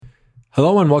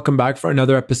Hello and welcome back for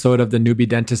another episode of the Newbie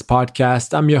Dentist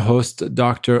Podcast. I'm your host,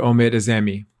 Dr. Omid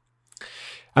Azami.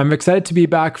 I'm excited to be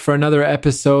back for another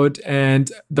episode,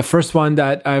 and the first one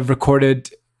that I've recorded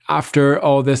after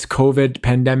all this COVID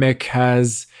pandemic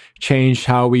has changed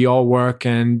how we all work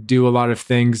and do a lot of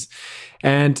things.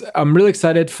 And I'm really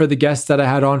excited for the guest that I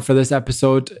had on for this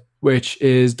episode, which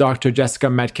is Dr. Jessica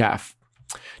Metcalf.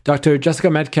 Dr. Jessica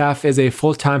Metcalf is a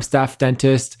full-time staff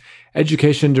dentist,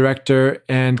 education director,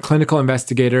 and clinical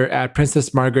investigator at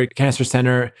Princess Margaret Cancer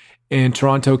Centre in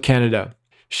Toronto, Canada.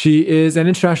 She is an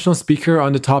international speaker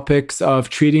on the topics of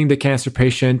treating the cancer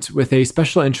patient with a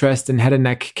special interest in head and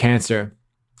neck cancer.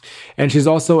 And she's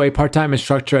also a part-time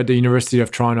instructor at the University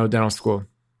of Toronto Dental School.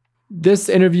 This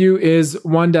interview is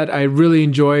one that I really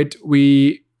enjoyed.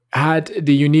 We had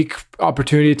the unique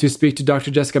opportunity to speak to Dr.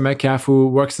 Jessica Metcalf, who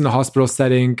works in the hospital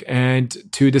setting, and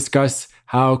to discuss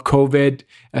how COVID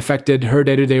affected her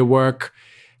day-to-day work,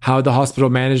 how the hospital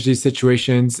managed these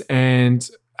situations, and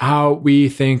how we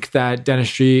think that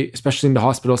dentistry, especially in the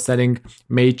hospital setting,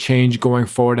 may change going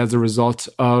forward as a result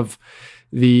of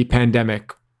the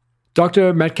pandemic.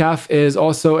 Dr. Metcalf is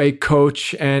also a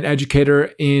coach and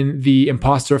educator in the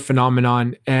imposter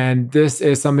phenomenon, and this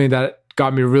is something that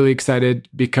got me really excited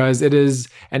because it is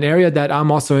an area that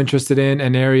I'm also interested in,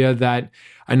 an area that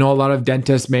I know a lot of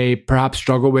dentists may perhaps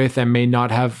struggle with and may not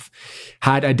have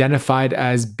had identified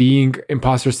as being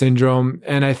imposter syndrome.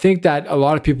 And I think that a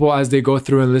lot of people, as they go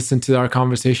through and listen to our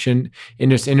conversation in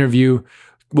this interview,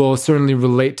 will certainly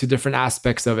relate to different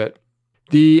aspects of it.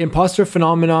 The imposter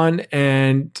phenomenon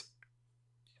and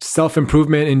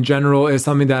self-improvement in general is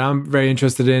something that I'm very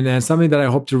interested in and something that I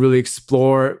hope to really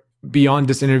explore beyond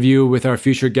this interview with our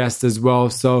future guests as well.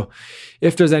 So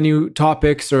if there's any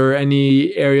topics or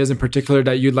any areas in particular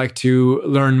that you'd like to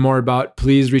learn more about,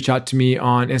 please reach out to me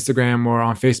on Instagram or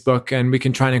on Facebook, and we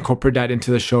can try and incorporate that into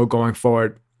the show going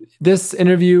forward. This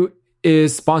interview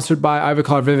is sponsored by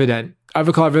Ivoclar Vivadent.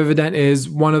 Ivoclar Vivadent is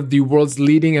one of the world's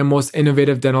leading and most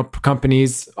innovative dental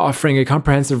companies, offering a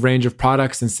comprehensive range of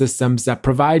products and systems that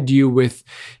provide you with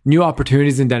new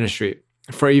opportunities in dentistry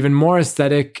for even more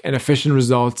aesthetic and efficient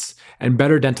results and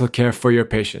better dental care for your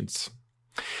patients.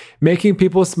 Making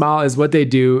people smile is what they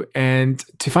do, and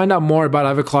to find out more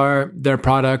about Ivoclar, their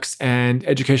products, and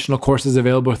educational courses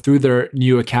available through their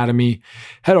new academy,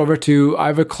 head over to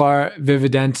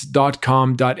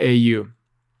ivoclarvivadent.com.au.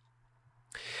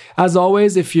 As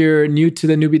always, if you're new to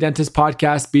the Newbie Dentist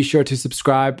Podcast, be sure to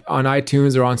subscribe on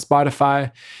iTunes or on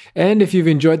Spotify. And if you've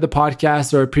enjoyed the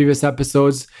podcast or previous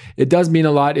episodes, it does mean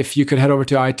a lot if you could head over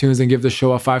to iTunes and give the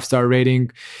show a 5-star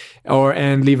rating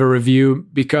and leave a review,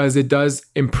 because it does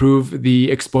improve the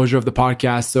exposure of the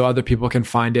podcast so other people can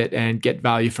find it and get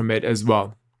value from it as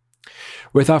well.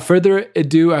 Without further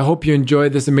ado, I hope you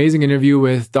enjoyed this amazing interview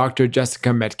with Dr.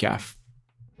 Jessica Metcalf.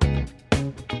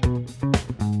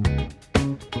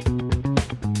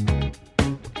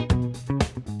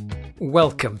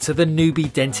 Welcome to the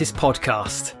Newbie Dentist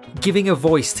Podcast, giving a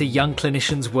voice to young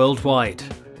clinicians worldwide.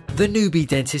 The Newbie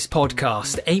Dentist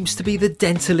Podcast aims to be the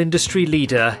dental industry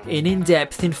leader in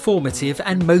in-depth, informative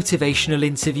and motivational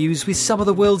interviews with some of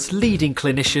the world's leading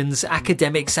clinicians,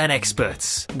 academics and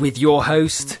experts. With your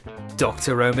host,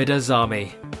 Dr. Omid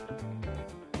Azami.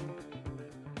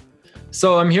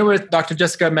 So I'm here with Dr.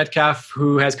 Jessica Metcalf,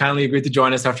 who has kindly agreed to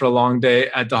join us after a long day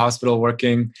at the hospital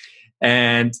working,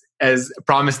 and as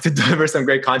promised to deliver some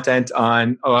great content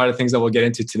on a lot of things that we'll get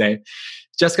into today.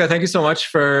 Jessica, thank you so much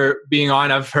for being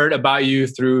on. I've heard about you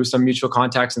through some mutual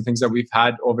contacts and things that we've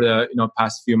had over the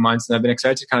past few months, and I've been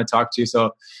excited to kind of talk to you. So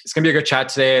it's going to be a good chat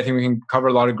today. I think we can cover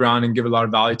a lot of ground and give a lot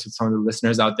of value to some of the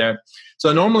listeners out there.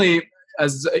 So normally,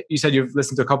 as you said, you've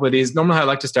listened to a couple of these. Normally how I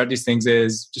like to start these things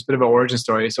is just a bit of an origin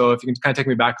story. So if you can kind of take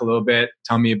me back a little bit,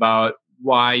 tell me about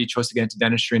why you chose to get into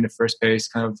dentistry in the first place,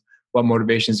 kind of what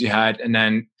motivations you had, and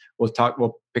then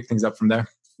we'll pick things up from there.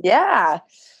 Yeah,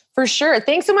 for sure.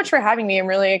 Thanks so much for having me. I'm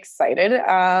really excited.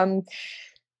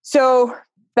 So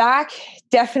back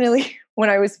definitely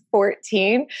when I was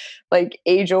 14, like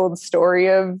age old story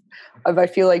of I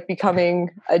feel like becoming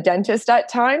a dentist at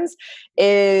times,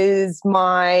 is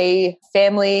my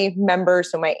family member.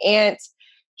 So my aunt,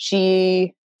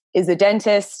 she is a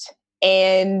dentist,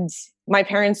 and my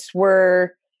parents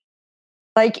were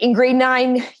like in grade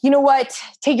 9, you know what,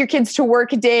 take your kids to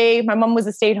work a day. My mom was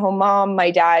a stay-at-home mom. My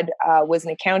dad was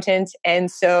an accountant. And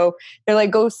so they're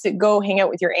like, go hang out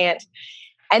with your aunt.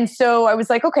 And so I was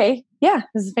like, okay, yeah,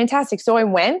 this is fantastic. So I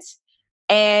went,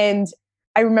 and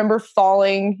I remember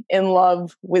falling in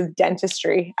love with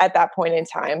dentistry at that point in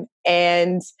time.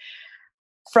 And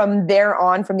from there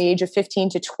on, from the age of 15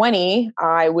 to 20,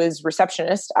 I was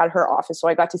receptionist at her office. So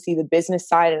I got to see the business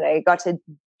side and I got to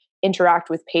interact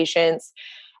with patients.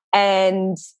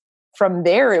 And from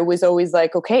there, it was always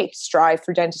like, okay, strive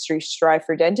for dentistry, strive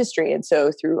for dentistry. And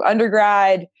so through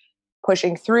undergrad,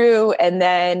 pushing through, and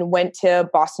then went to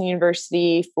Boston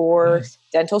University for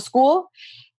dental school.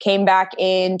 Came back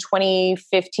in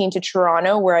 2015 to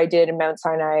Toronto, where I did a Mount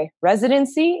Sinai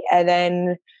residency, and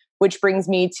then which brings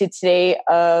me to today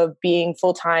of being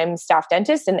full-time staff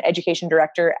dentist and education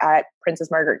director at Princess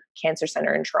Margaret Cancer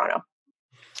Center in Toronto.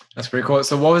 That's pretty cool.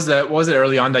 So what was it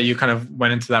early on that you kind of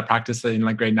went into that practice in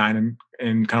like grade 9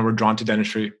 and kind of were drawn to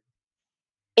dentistry?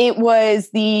 It was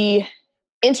the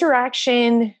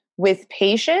interaction with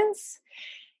patients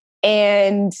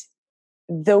and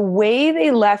the way they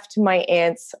left my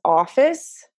aunt's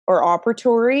office or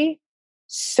operatory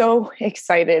so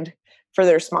excited for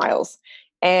their smiles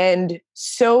and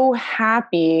so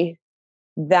happy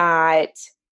that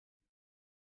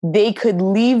they could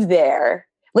leave there.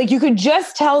 Like you could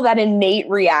just tell that innate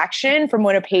reaction from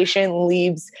when a patient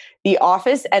leaves the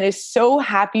office and is so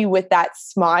happy with that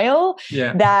smile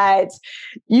that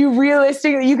you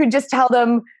could just tell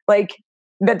them like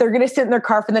that they're going to sit in their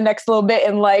car for the next little bit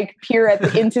and like peer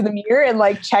into the mirror and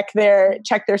like check their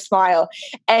smile.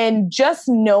 And just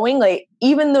knowing like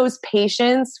even those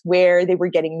patients where they were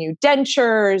getting new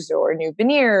dentures or new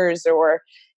veneers or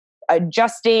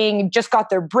adjusting, just got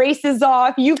their braces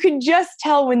off, you could just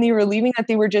tell when they were leaving that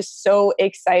they were just so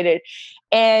excited.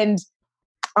 And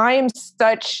I am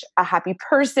such a happy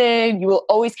person. You will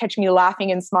always catch me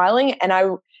laughing and smiling. And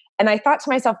I thought to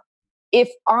myself, if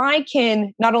I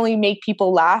can not only make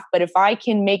people laugh, but if I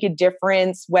can make a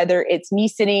difference, whether it's me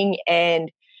sitting and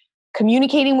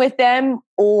communicating with them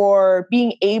or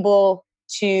being able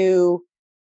to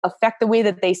affect the way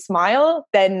that they smile,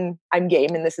 then I'm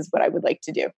game. And this is what I would like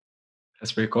to do.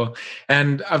 That's pretty cool.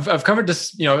 And I've covered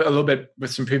this, a little bit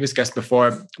with some previous guests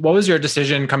before. What was your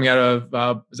decision coming out of,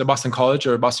 was it Boston College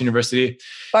or Boston University?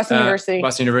 Boston University.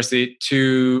 Boston University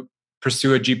to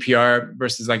pursue a GPR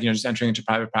versus just entering into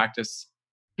private practice?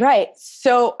 Right.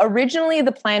 So originally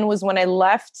the plan was when I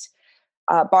left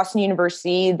Boston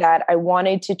University that I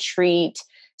wanted to treat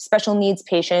special needs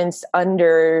patients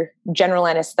under general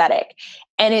anesthetic.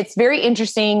 And it's very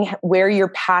interesting where your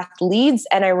path leads.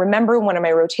 And I remember one of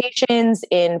my rotations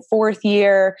in 4th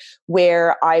year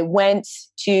where I went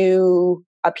to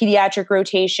a pediatric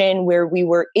rotation where we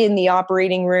were in the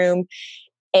operating room.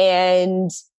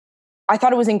 And I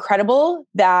thought it was incredible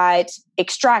that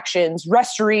extractions,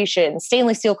 restorations,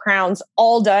 stainless steel crowns,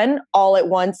 all done all at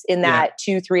once in that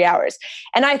 2-3 hours.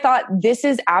 And I thought this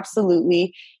is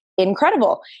absolutely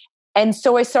incredible. And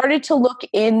so I started to look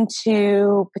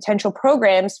into potential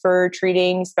programs for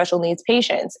treating special needs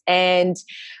patients. And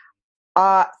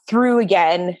through,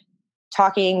 again,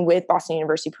 talking with Boston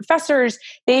University professors,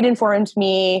 they'd informed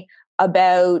me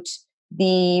about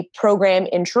the program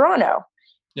in Toronto.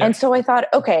 Yeah. And so I thought,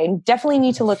 okay, definitely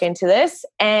need to look into this,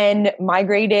 and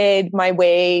migrated my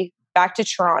way back to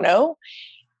Toronto.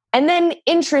 And then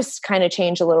interests kind of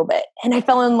changed a little bit. And I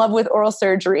fell in love with oral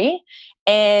surgery.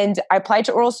 And I applied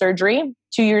to oral surgery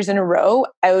 2 years in a row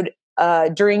out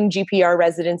during GPR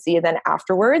residency and then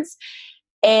afterwards,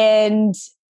 and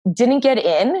didn't get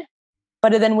in,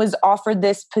 but then was offered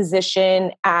this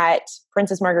position at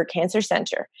Princess Margaret Cancer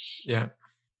Center. Yeah.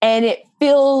 And it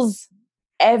fills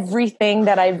everything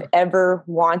that I've ever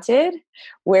wanted,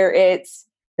 where it's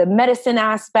the medicine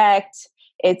aspect,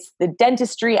 it's the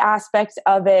dentistry aspect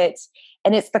of it,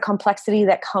 and it's the complexity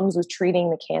that comes with treating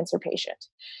the cancer patient.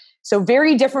 So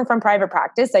very different from private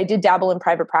practice. I did dabble in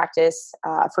private practice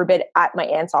for a bit at my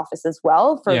aunt's office as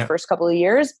well for the first couple of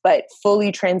years, but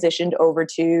fully transitioned over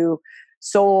to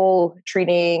sole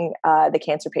treating the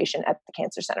cancer patient at the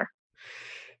cancer center.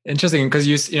 Interesting, because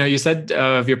you said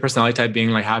of your personality type being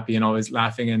like happy and always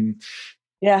laughing, and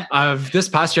this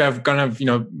past year I've kind of we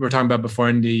were talking about before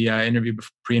in the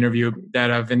pre-interview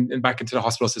that I've been back into the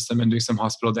hospital system and doing some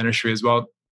hospital dentistry as well.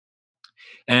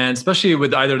 And especially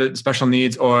with either the special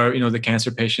needs or, the cancer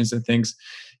patients and things,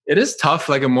 it is tough,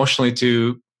 like emotionally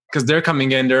because they're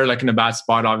coming in, they're like in a bad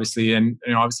spot, obviously. And,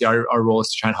 obviously our role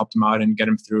is to try and help them out and get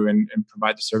them through and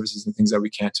provide the services and things that we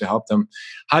can to help them.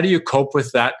 How do you cope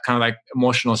with that kind of like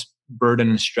emotional burden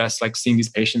and stress, like seeing these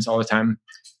patients all the time?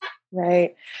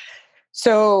 Right.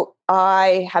 So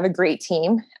I have a great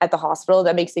team at the hospital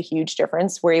that makes a huge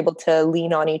difference. We're able to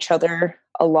lean on each other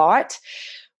a lot.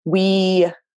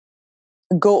 We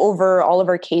go over all of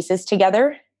our cases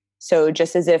together. So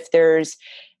just as if there's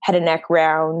head and neck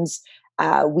rounds,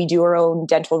 we do our own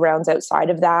dental rounds outside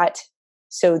of that.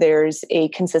 So there's a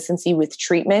consistency with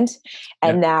treatment,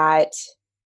 and that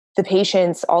the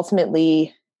patients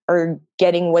ultimately are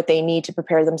getting what they need to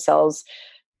prepare themselves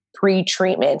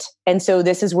pre-treatment. And so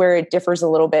this is where it differs a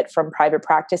little bit from private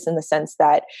practice in the sense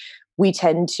that we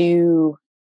tend to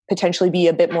potentially be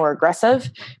a bit more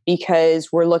aggressive because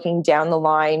we're looking down the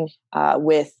line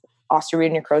with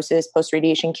osteonecrosis,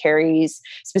 post-radiation caries,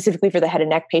 specifically for the head and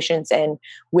neck patients and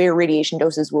where radiation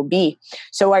doses will be.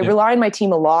 So I rely on my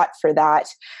team a lot for that.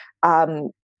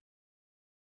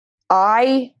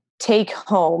 I take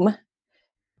home,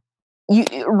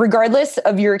 regardless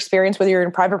of your experience, whether you're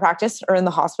in private practice or in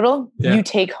the hospital, you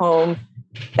take home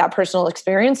that personal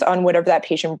experience on whatever that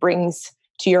patient brings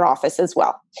to your office as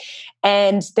well.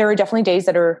 And there are definitely days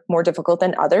that are more difficult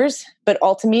than others, but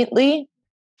ultimately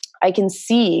I can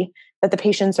see that the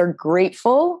patients are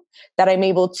grateful that I'm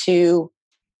able to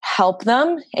help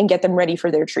them and get them ready for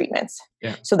their treatments.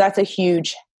 Yeah. So that's a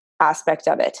huge aspect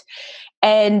of it.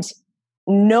 And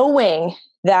knowing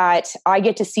that I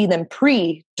get to see them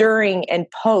pre, during, and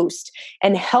post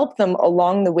and help them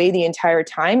along the way the entire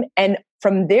time. And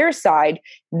from their side,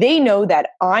 they know that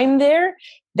I'm there.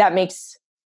 That makes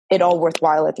it all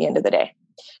worthwhile at the end of the day.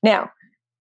 Now,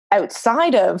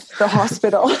 outside of the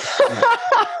hospital,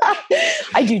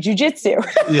 I do jujitsu.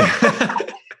 Yeah.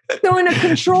 So in a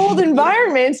controlled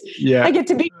environment, I get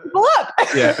to beat people up.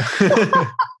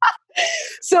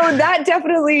 So that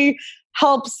definitely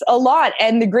helps a lot.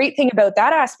 And the great thing about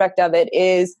that aspect of it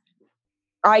is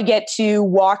I get to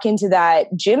walk into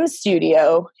that gym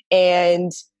studio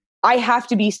and I have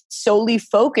to be solely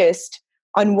focused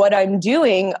on what I'm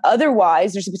doing.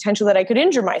 Otherwise, there's a potential that I could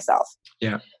injure myself.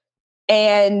 Yeah.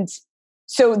 And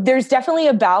so there's definitely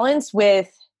a balance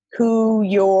with who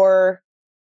your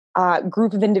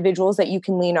group of individuals that you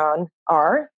can lean on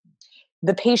are,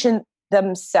 the patient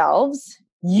themselves,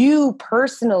 you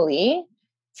personally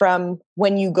from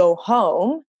when you go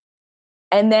home,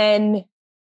 and then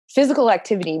physical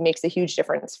activity makes a huge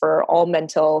difference for all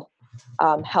mental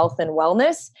health and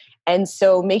wellness. And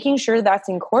so making sure that's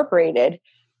incorporated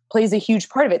plays a huge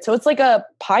part of it. So it's like a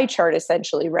pie chart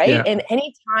essentially, right? Yeah. And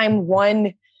anytime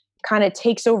one kind of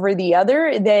takes over the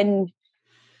other, then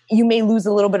you may lose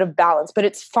a little bit of balance, but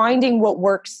it's finding what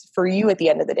works for you at the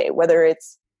end of the day, whether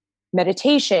it's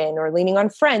meditation or leaning on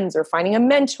friends or finding a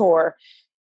mentor.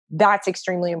 That's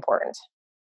extremely important.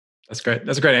 That's great.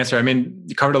 That's a great answer. I mean,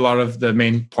 you covered a lot of the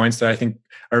main points that I think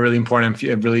are really important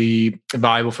and really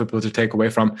valuable for people to take away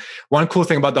from. One cool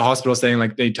thing about the hospital setting,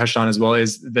 like they touched on as well,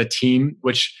 is the team,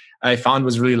 which I found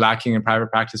was really lacking in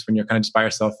private practice when you're kind of just by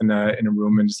yourself in a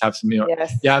room and just have some, you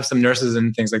have some nurses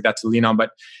and things like that to lean on,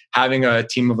 but having a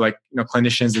team of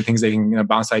clinicians and things they can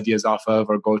bounce ideas off of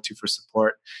or go to for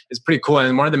support is pretty cool.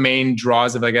 And one of the main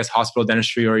draws of, I guess, hospital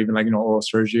dentistry or even oral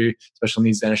surgery, special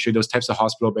needs dentistry, those types of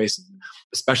hospital-based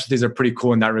specialties are pretty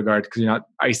cool in that regard because you're not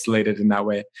isolated in that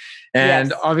way.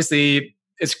 And obviously,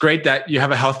 it's great that you have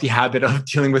a healthy habit of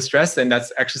dealing with stress, and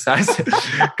that's exercise.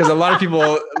 Because a lot of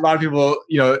people,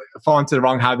 fall into the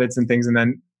wrong habits and things, and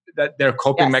then that their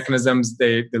coping mechanisms,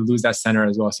 they lose that center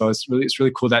as well. So it's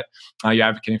really cool that you're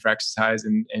advocating for exercise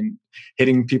and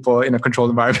hitting people in a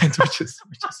controlled environment, which is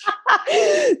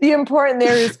the important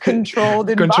there is controlled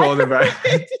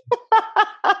environment.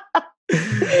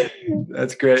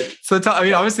 That's great. So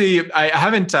obviously I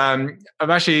haven't, I've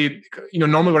actually,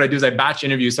 normally what I do is I batch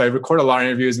interviews. So I record a lot of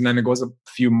interviews and then it goes a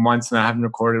few months and I haven't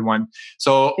recorded one.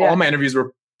 So all my interviews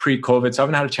were pre-COVID. So I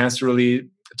haven't had a chance to really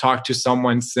talk to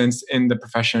someone since in the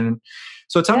profession.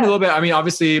 So tell me a little bit,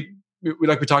 obviously we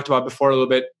talked about before a little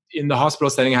bit, in the hospital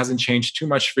setting, it hasn't changed too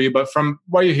much for you, but from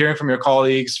what you're hearing from your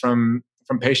colleagues, from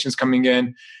patients coming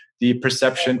in, the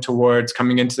perception towards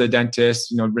coming into the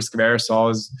dentist, risk of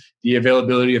aerosols, the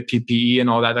availability of PPE and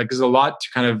all that. There's a lot to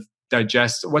kind of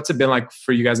digest. What's it been like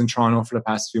for you guys in Toronto for the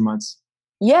past few months?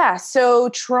 Yeah. So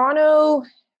Toronto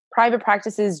private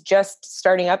practice is just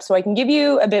starting up. So I can give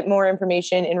you a bit more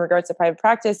information in regards to private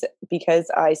practice because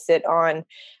I sit on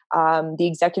the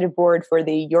executive board for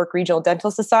the York Regional Dental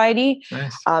Society,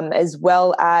 as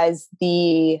well as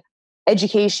the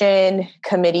education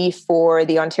committee for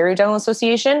the Ontario Dental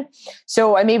Association.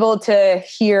 So I'm able to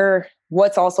hear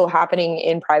what's also happening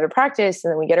in private practice,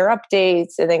 and then we get our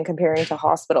updates and then comparing to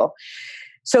hospital.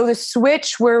 So the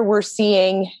switch where we're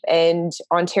seeing, and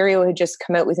Ontario had just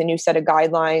come out with a new set of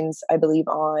guidelines, I believe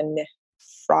on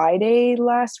Friday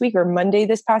last week or Monday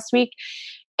this past week.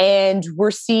 And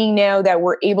we're seeing now that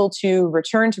we're able to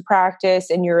return to practice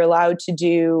and you're allowed to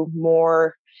do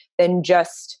more than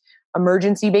just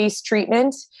emergency-based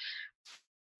treatment.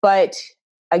 But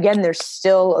again, there's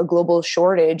still a global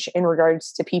shortage in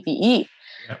regards to PPE.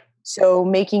 Yeah. So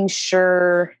making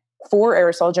sure for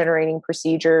aerosol generating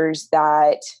procedures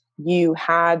that you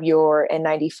have your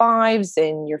N95s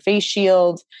and your face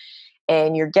shield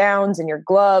and your gowns and your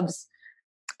gloves,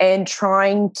 and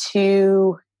trying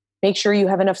to make sure you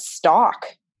have enough stock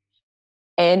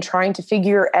and trying to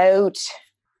figure out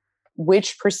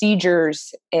which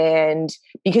procedures. And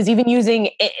because even using,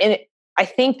 and I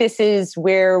think this is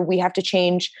where we have to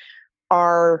change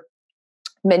our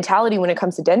mentality when it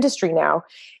comes to dentistry now,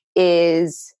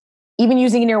 is even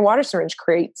using an air water syringe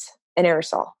creates an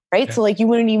aerosol, right? Yeah. So like you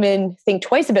wouldn't even think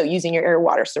twice about using your air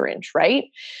water syringe, right?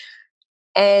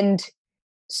 And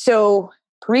so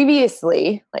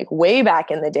previously, like way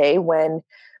back in the day when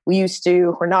we used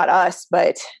to, or not us,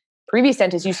 but previous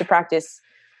dentists used to practice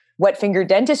wet finger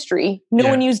dentistry, no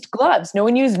one used gloves, no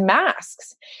one used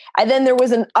masks. And then there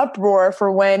was an uproar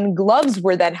for when gloves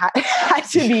were then had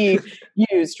to be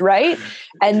used, right?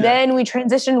 And then we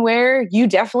transitioned where you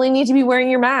definitely need to be wearing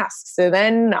your mask. So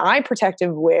then eye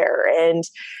protective wear. And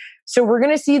so we're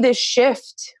going to see this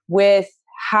shift with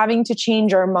having to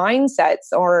change our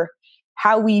mindsets or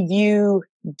how we view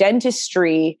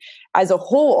dentistry as a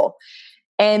whole.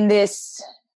 And this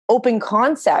open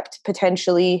concept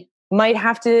potentially might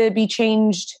have to be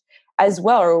changed as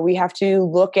well, or we have to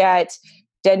look at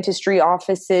dentistry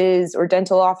offices or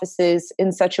dental offices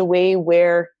in such a way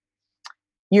where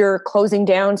you're closing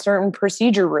down certain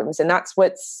procedure rooms. And that's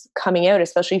what's coming out,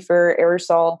 especially for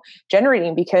aerosol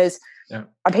generating, because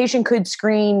a patient could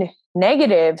screen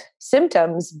negative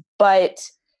symptoms, but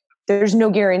there's no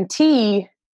guarantee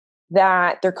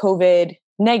that they're COVID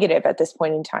negative at this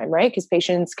point in time, right? Because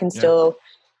patients can still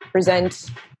present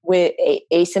with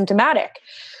asymptomatic.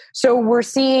 So we're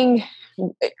seeing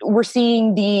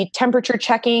the temperature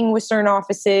checking with certain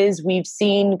offices. We've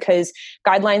seen, because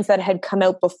guidelines that had come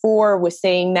out before was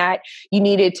saying that you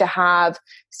needed to have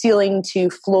ceiling to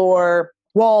floor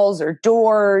walls or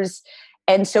doors.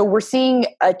 And so we're seeing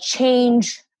a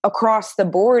change across the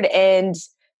board. And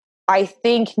I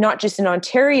think not just in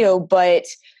Ontario, but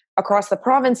across the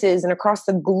provinces and across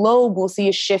the globe, we'll see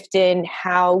a shift in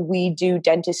how we do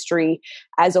dentistry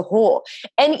as a whole.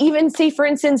 And even say, for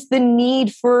instance, the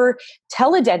need for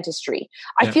teledentistry.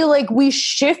 I feel like we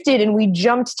shifted and we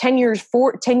jumped 10 years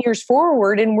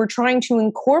forward, and we're trying to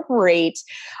incorporate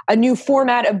a new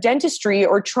format of dentistry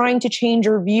or trying to change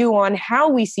our view on how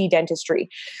we see dentistry.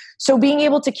 So being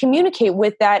able to communicate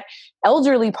with that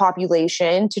elderly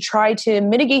population to try to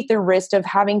mitigate the risk of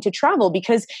having to travel,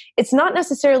 because it's not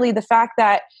necessarily the fact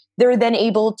that they're then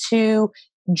able to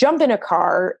jump in a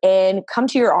car and come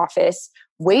to your office,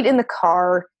 wait in the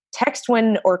car, text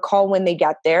when or call when they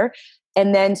get there,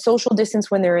 and then social distance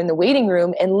when they're in the waiting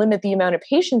room and limit the amount of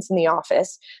patients in the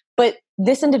office. But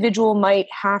this individual might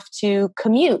have to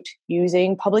commute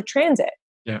using public transit.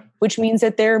 Which means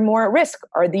that they're more at risk.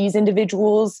 Are these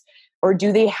individuals, or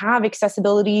do they have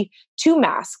accessibility to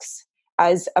masks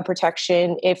as a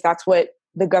protection, if that's what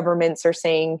the governments are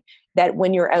saying, that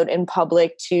when you're out in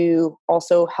public to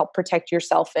also help protect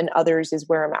yourself and others is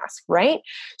wear a mask, right?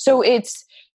 So it's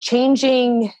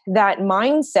changing that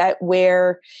mindset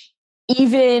where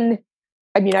even,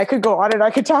 I mean, I could go on and I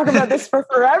could talk about this for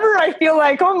forever. I feel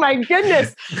like, oh my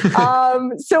goodness.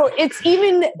 So it's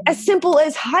even as simple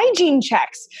as hygiene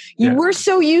checks. We're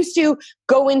so used to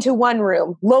go into one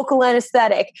room, local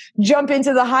anesthetic, jump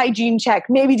into the hygiene check,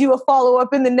 maybe do a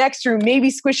follow-up in the next room, maybe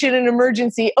squish in an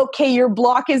emergency. Okay, your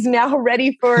block is now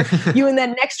ready for you in that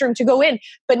next room to go in.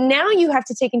 But now you have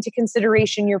to take into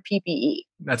consideration your PPE.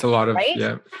 That's a lot of,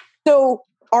 right? So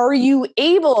are you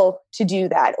able to do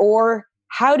that? Or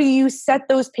how do you set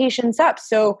those patients up?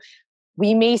 So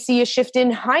we may see a shift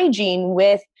in hygiene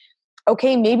with,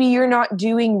 okay, maybe you're not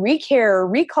doing recare or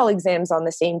recall exams on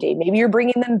the same day. Maybe you're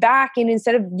bringing them back, and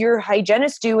instead of your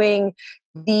hygienist doing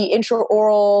the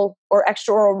intraoral or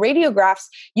extraoral radiographs,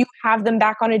 you have them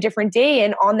back on a different day.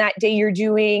 And on that day, you're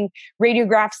doing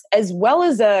radiographs as well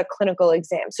as a clinical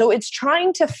exam. So it's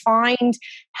trying to find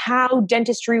how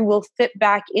dentistry will fit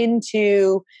back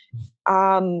into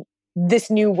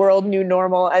this new world, new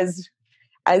normal, as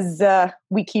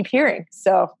we keep hearing.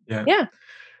 So, No,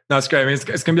 it's great. I mean, it's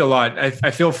going to be a lot.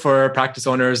 I feel for practice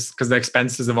owners, because the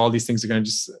expenses of all these things are going to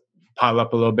just pile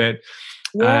up a little bit.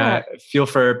 Feel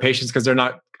for patients because they're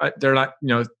not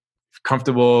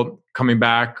comfortable coming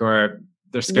back, or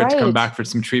they're scared to come back for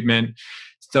some treatment.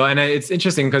 So, and it's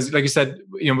interesting because, like you said,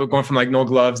 we're going from like no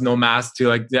gloves, no mask to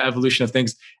like the evolution of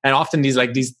things. And often these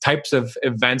types of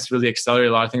events really accelerate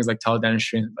a lot of things like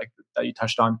teledentistry, like that you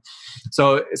touched on.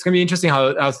 So it's going to be interesting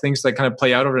how things like kind of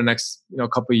play out over the next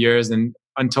couple of years, and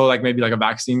until like maybe like a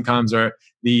vaccine comes, or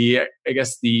the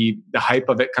hype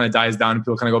of it kind of dies down and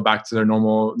people kind of go back to their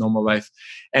normal life,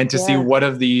 and to see what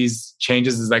of these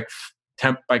changes is like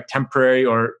temporary,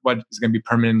 or what is going to be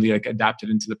permanently like adapted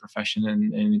into the profession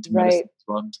and into medicine as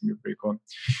well. It's going to be pretty cool.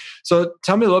 So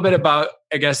tell me a little bit about,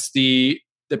 I guess, the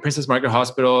Princess Margaret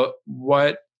Hospital.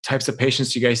 What types of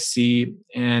patients do you guys see?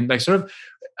 And like sort of,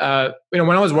 when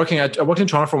I worked in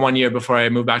Toronto for 1 year before I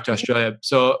moved back to Australia.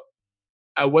 So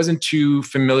I wasn't too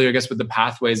familiar, I guess, with the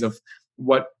pathways of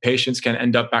what patients can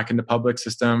end up back in the public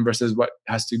system versus what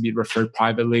has to be referred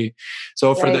privately.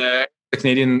 So for the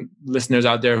Canadian listeners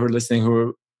out there who are listening,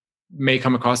 who may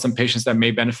come across some patients that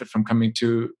may benefit from coming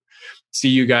to see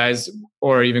you guys,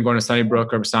 or even going to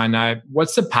Sunnybrook or Sinai,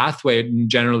 what's the pathway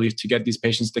generally to get these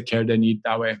patients the care they need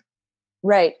that way?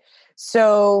 Right.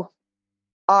 So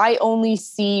I only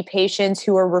see patients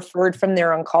who are referred from their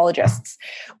oncologists.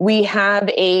 We have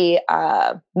a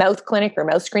mouth clinic or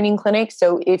mouth screening clinic.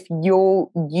 So if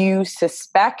you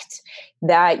suspect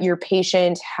that your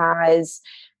patient has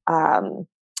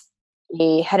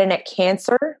a head and neck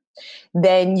cancer,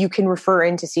 then you can refer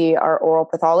in to see our oral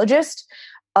pathologist.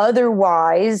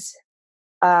 Otherwise,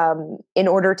 in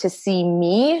order to see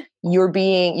me, you're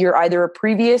either a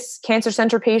previous cancer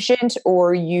center patient,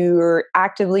 or you're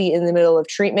actively in the middle of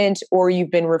treatment, or you've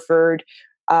been referred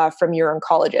from your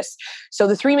oncologist. So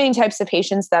the three main types of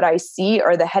patients that I see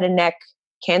are the head and neck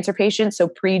cancer patients, so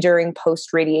pre, during,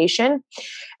 post radiation.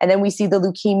 And then we see the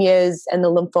leukemias and the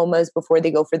lymphomas before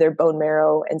they go for their bone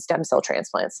marrow and stem cell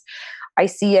transplants. I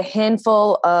see a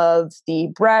handful of the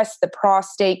breast, the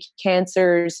prostate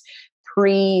cancers,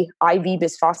 pre-IV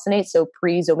bisphosphonate, so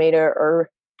pre-Zometa or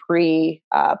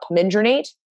pre-pomindronate,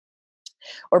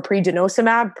 or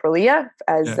pre-denosumab, Prolia,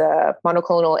 as a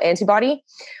monoclonal antibody,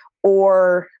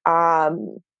 or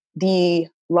the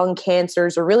lung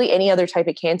cancers, or really any other type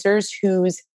of cancers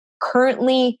who's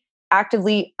currently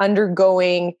actively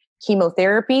undergoing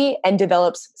chemotherapy and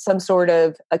develops some sort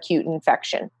of acute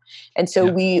infection. And so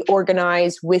we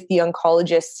organize with the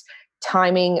oncologist's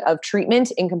timing of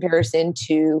treatment in comparison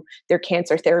to their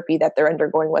cancer therapy that they're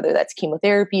undergoing, whether that's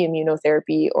chemotherapy,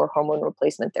 immunotherapy, or hormone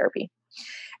replacement therapy.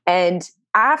 And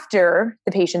after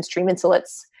the patient's treatment, so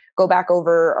let's go back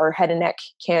over our head and neck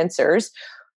cancers.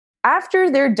 After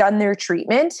they're done their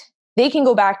treatment, they can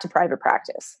go back to private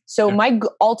practice. So my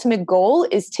ultimate goal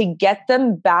is to get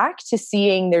them back to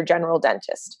seeing their general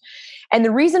dentist. And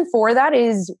the reason for that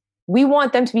is we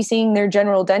want them to be seeing their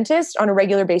general dentist on a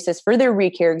regular basis for their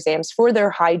recare exams, for their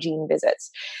hygiene visits.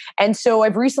 And so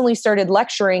I've recently started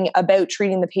lecturing about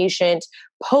treating the patient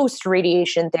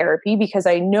post-radiation therapy, because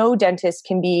I know dentists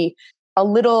can be a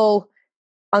little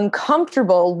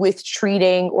uncomfortable with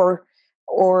treating or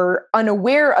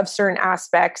unaware of certain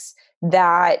aspects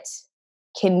that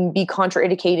can be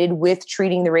contraindicated with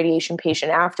treating the radiation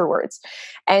patient afterwards.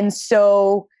 And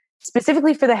so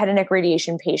specifically for the head and neck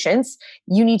radiation patients,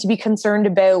 you need to be concerned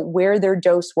about where their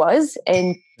dose was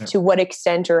and to what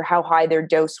extent or how high their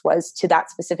dose was to that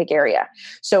specific area.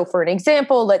 So for an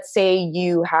example, let's say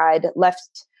you had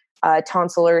left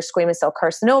tonsillar squamous cell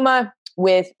carcinoma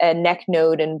with a neck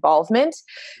node involvement.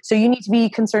 So you need to be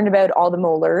concerned about all the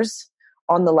molars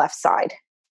on the left side,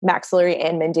 maxillary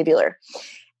and mandibular.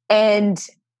 And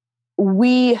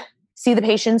we see the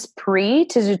patients pre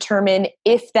to determine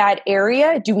if that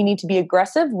area, do we need to be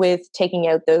aggressive with taking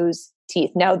out those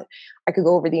teeth? Now, I could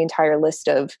go over the entire list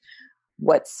of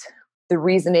what's the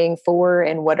reasoning for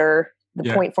and what are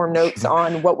the point form notes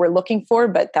on what we're looking for,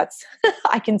 but that's,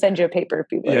 I can send you a paper if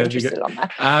people are interested on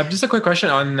that. Just a quick question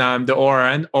on the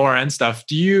ORN stuff.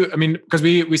 Because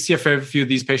we see a fair few of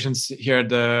these patients here at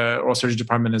the oral surgery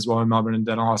department as well in Melbourne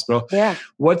Dental Hospital. Yeah.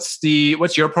 What's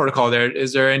your protocol there?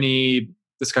 Is there any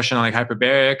discussion on like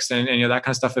hyperbarics and any of that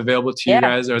kind of stuff available to you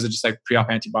guys? Or is it just like pre-op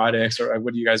antibiotics, or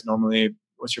what do you guys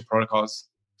what's your protocols?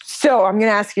 So I'm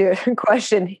going to ask you a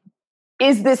question.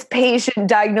 Is this patient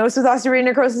diagnosed with osteoarthritis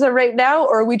necrosis right now,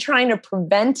 or are we trying to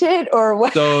prevent it, or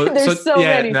what? There's so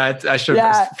many. I should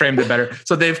have framed it better.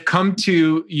 So they've come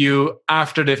to you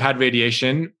after they've had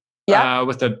radiation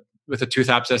with a tooth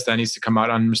abscess that needs to come out,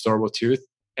 unrestorable tooth.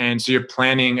 And so you're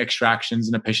planning extractions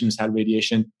in a patient who's had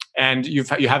radiation, and you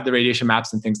have the radiation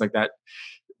maps and things like that.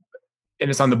 And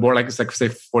it's on the board, like say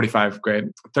 45 grade,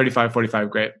 35, 45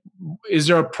 grade. Is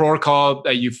there a protocol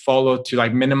that you follow to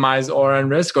like minimize ORN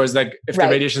risk? Or is like, if the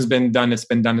radiation's been done, it's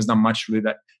been done, there's not much really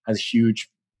that has huge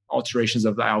alterations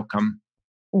of the outcome?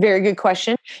 Very good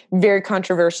question. Very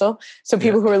controversial. So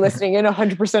people who are listening in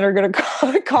 100% are going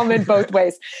to comment both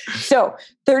ways. So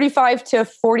 35 to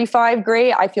 45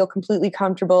 gray, I feel completely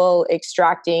comfortable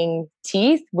extracting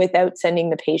teeth without sending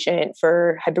the patient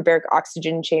for hyperbaric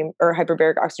oxygen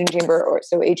chamber or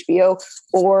so HBO,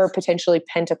 or potentially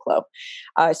Pentaclo.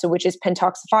 So which is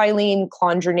pentoxifylline,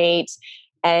 clondronate,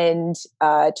 and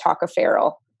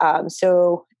tocopherol.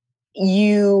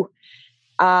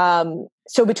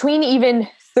 So between even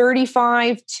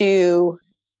 35 to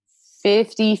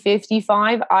 50,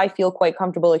 55, I feel quite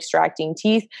comfortable extracting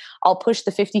teeth. I'll push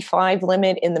the 55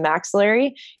 limit in the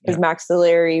maxillary because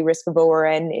maxillary risk of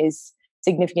ORN is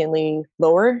significantly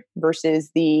lower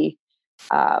versus the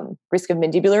risk of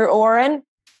mandibular ORN.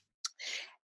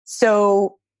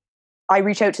 So I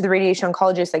reach out to the radiation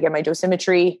oncologist, I get my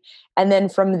dosimetry, and then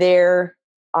from there,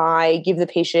 I give the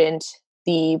patient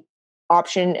the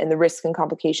option and the risks and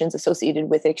complications associated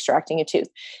with extracting a tooth.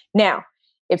 Now,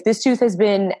 if this tooth has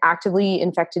been actively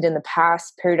infected in the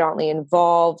past, periodontally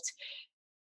involved,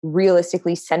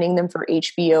 realistically sending them for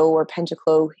HBO or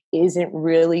Pentaclo isn't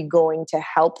really going to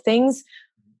help things.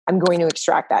 I'm going to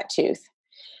extract that tooth.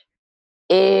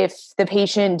 If the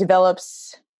patient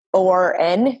develops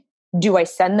ORN, do I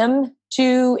send them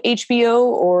to HBO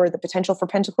or the potential for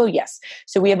Pentaclo? Yes.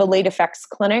 So we have a late effects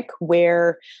clinic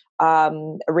where a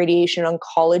radiation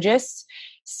oncologist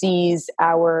sees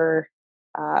our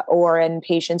ORN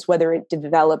patients, whether it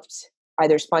developed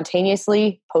either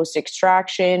spontaneously,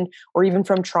 post-extraction, or even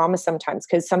from trauma sometimes,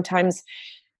 because sometimes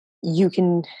you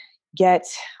can get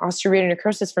osteoarterial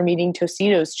necrosis from eating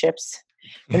Tostitos chips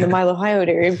in the mylohyoid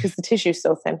area because the tissue is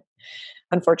so thin,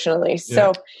 unfortunately.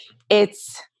 So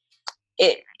it's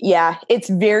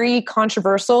very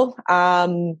controversial.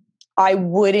 I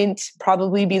wouldn't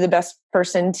probably be the best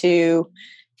person to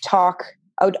talk.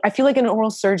 I feel like an oral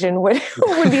surgeon would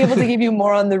be able to give you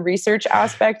more on the research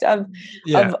aspect of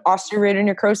osteoarterial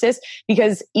necrosis,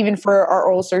 because even for our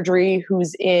oral surgeon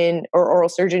who's in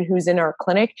our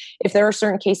clinic, if there are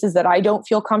certain cases that I don't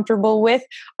feel comfortable with,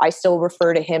 I still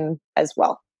refer to him as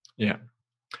well. Yeah.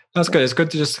 That's good. It's good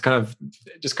to just kind of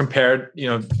just compare,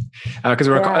 because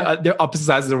we're the opposite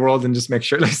sides of the world, and just make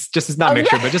sure, but just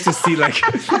to see like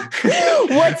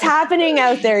what's happening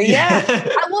out there. Yeah.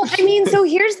 Well, I mean, so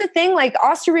here's the thing, like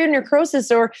osteoarterial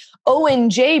necrosis or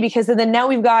ONJ, because then now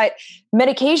we've got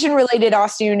medication related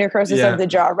osteonecrosis of the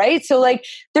jaw, right? So like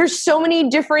there's so many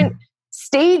different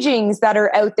stagings that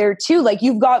are out there too. Like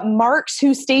you've got Marks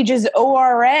who stages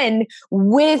ORN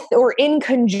with or in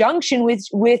conjunction with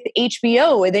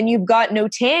HBO. And then you've got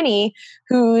Notani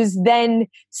who's then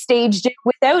staged it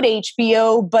without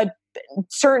HBO, but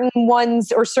certain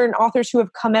ones or certain authors who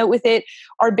have come out with it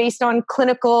are based on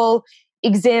clinical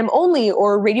exam only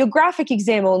or radiographic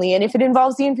exam only. And if it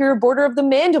involves the inferior border of the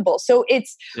mandible. So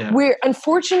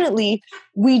unfortunately,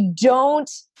 we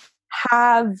don't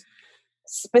have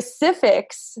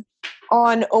specifics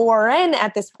on ORN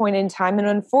at this point in time. And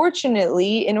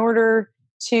unfortunately, in order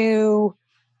to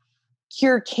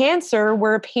cure cancer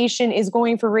where a patient is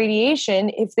going for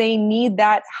radiation, if they need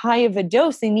that high of a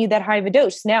dose, they need that high of a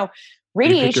dose. Now,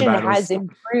 radiation has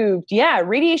improved. Yeah,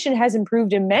 radiation has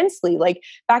improved immensely. Like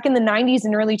back in the 90s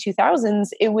and early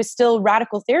 2000s, it was still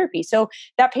radical therapy. So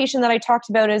that patient that I talked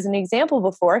about as an example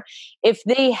before, if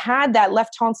they had that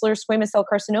left tonsillar squamous cell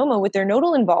carcinoma with their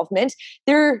nodal involvement,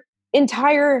 their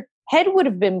entire head would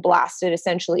have been blasted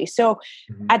essentially. So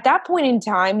at that point in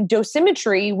time,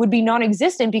 dosimetry would be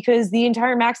non-existent because the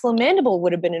entire maxillomandible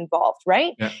would have been involved,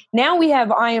 right? Yeah. Now we have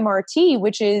IMRT,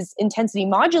 which is intensity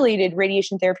modulated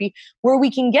radiation therapy, where we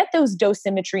can get those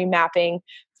dosimetry mapping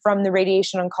from the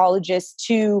radiation oncologist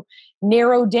to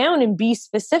narrow down and be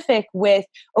specific with,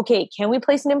 okay, can we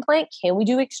place an implant? Can we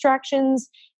do extractions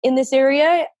in this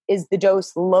area? Is the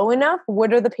dose low enough?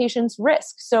 What are the patient's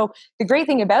risks? So the great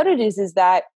thing about it is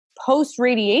that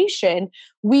post-radiation,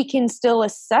 we can still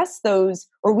assess those,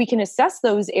 or we can assess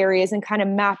those areas and kind of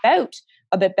map out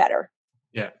a bit better.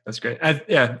 Yeah, that's great. I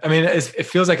mean, it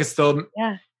feels like it's still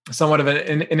somewhat of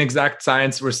an inexact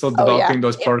science. We're still developing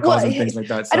those protocols and things like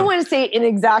that. So. I don't want to say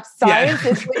inexact science.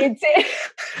 Yeah. It's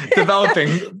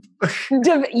developing.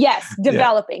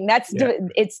 Developing.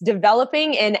 It's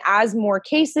developing, and as more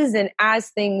cases and as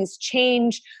things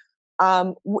change,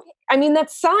 I mean,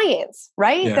 that's science,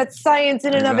 right? Yeah, that's science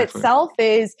in and of itself.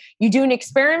 Is you do an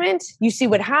experiment, you see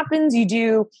what happens, you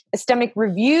do a STEMIC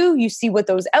review, you see what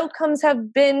those outcomes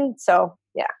have been. So,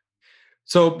 yeah.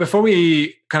 So before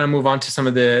we kind of move on to some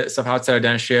of the stuff outside of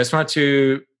dentistry, I just wanted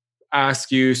to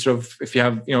ask you sort of if you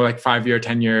have, like 5-year,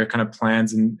 10-year kind of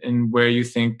plans and where you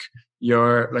think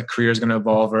your like career is going to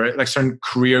evolve, or like certain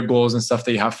career goals and stuff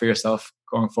that you have for yourself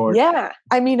going forward? Yeah.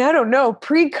 I mean, I don't know.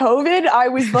 Pre-COVID, I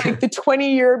was like the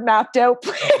 20-year mapped out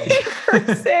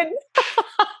person.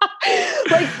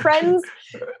 Like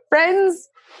friends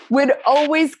would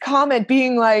always comment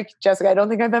being like, Jessica, I don't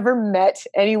think I've ever met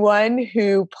anyone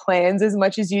who plans as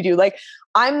much as you do. Like,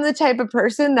 I'm the type of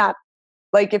person that,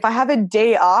 like, if I have a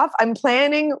day off, I'm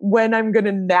planning when I'm going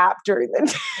to nap during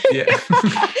the day.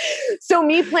 Yeah. So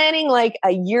me planning like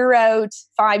a year out,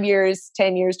 5 years,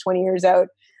 10 years, 20 years out,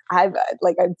 I've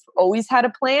always had a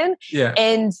plan. Yeah.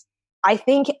 And I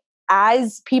think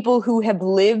as people who have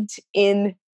lived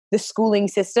in the schooling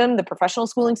system, the professional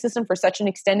schooling system for such an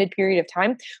extended period of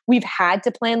time, we've had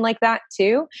to plan like that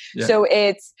too. Yeah. So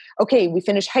it's, okay, we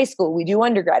finish high school, we do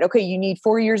undergrad. Okay, you need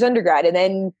 4 years undergrad. And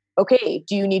then, okay,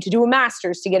 do you need to do a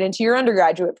master's to get into your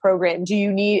undergraduate program? Do you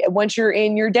need, once you're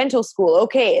in your dental school,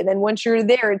 okay. And then once you're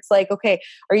there, it's like, okay,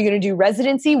 are you going to do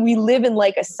residency? We live in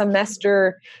like a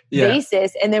semester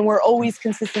basis, and then we're always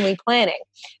consistently planning.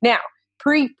 Now,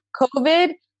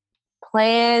 pre-COVID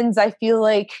plans, I feel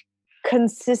like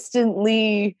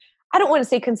consistently, I don't want to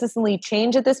say consistently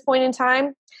change at this point in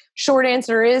time. Short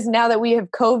answer is, now that we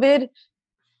have COVID,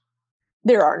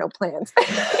 there are no plans.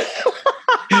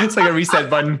 It's like a reset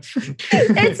button.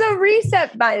 It's a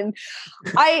reset button.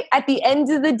 At the end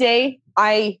of the day,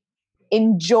 I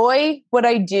enjoy what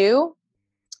I do.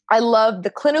 I love the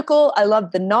clinical. I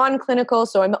love the non-clinical.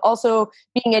 So I'm also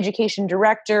being education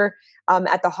director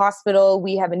at the hospital.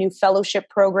 We have a new fellowship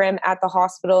program at the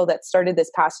hospital that started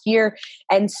this past year.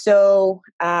 And so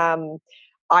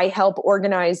I help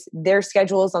organize their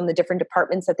schedules on the different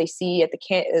departments that they see at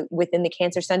within the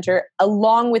cancer center,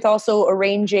 along with also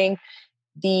arranging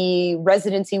the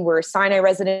residency where Sinai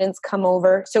residents come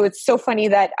over. So it's so funny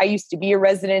that I used to be a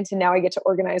resident and now I get to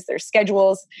organize their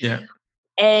schedules. Yeah.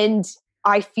 And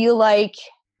I feel like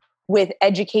with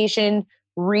education,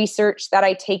 research that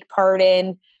I take part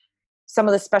in, some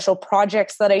of the special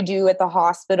projects that I do at the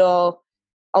hospital,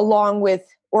 along with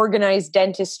organized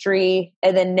dentistry,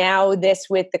 and then now this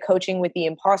with the coaching with the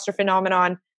imposter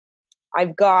phenomenon,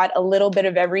 I've got a little bit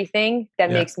of everything that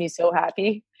makes me so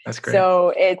happy. That's great.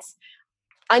 So it's,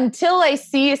 until I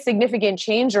see a significant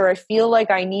change or I feel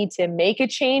like I need to make a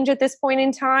change at this point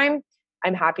in time,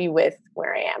 I'm happy with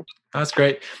where I am. That's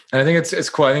great. And I think it's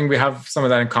cool. I think we have some of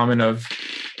that in common, of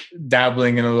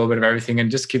dabbling in a little bit of everything,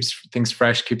 and just keeps things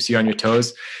fresh, keeps you on your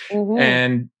toes. Mm-hmm.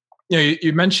 And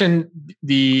you mentioned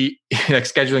the like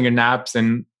scheduling your naps,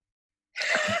 and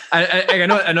I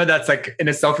know that's like in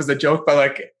itself is a joke, but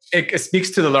like it speaks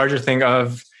to the larger thing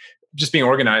of just being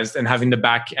organized and having the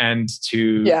back end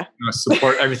to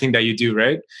support everything that you do,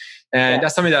 right? And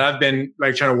that's something that I've been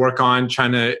like trying to work on,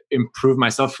 trying to improve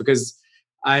myself, because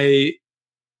I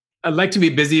like to be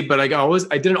busy, but like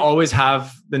I didn't always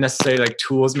have the necessary like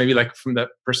tools, maybe like from the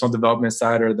personal development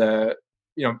side, or the,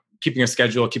 keeping a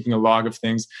schedule, keeping a log of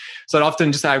things. So I'd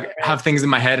often just have things in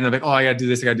my head and I'm like, oh, I got to do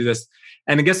this, I got to do this.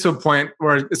 And it gets to a point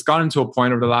where it's gotten to a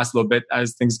point over the last little bit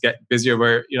as things get busier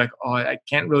where you're like, oh, I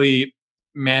can't really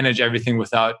manage everything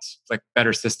without like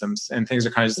better systems, and things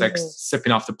are kind of just like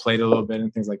sipping off the plate a little bit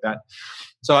and things like that.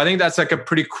 So I think that's like a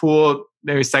pretty cool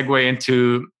maybe segue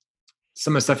into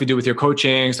some of the stuff you do with your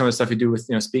coaching, some of the stuff you do with,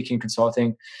 speaking,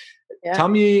 consulting. Yeah. Tell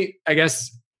me, I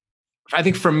guess, I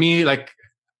think for me, like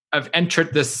I've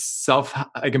entered this self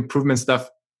like improvement stuff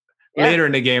later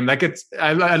in the game. Like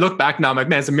I look back now, I'm like,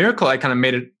 man, it's a miracle I kind of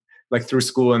made it like through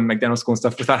school and like dental school and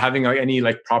stuff without having like any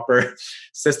like proper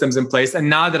systems in place. And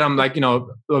now that I'm like, a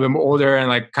little bit more older and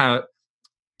like kind of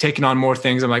taking on more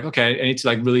things, I'm like, okay, I need to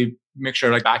like really make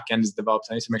sure like back end is developed.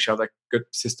 I need to make sure I have like good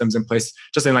systems in place,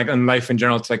 just in like in life in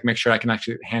general, to like make sure I can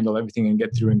actually handle everything and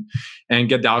get through and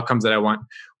get the outcomes that I want.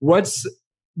 What's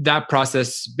that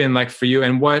process been like for you,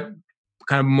 and what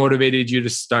kind of motivated you to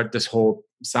start this whole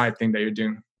side thing that you're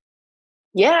doing?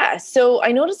 Yeah. So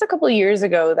I noticed a couple of years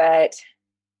ago that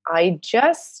I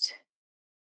just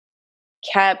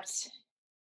kept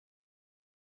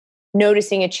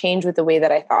noticing a change with the way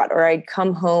that I thought, or I'd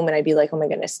come home and I'd be like, oh my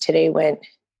goodness, today went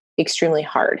extremely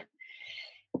hard.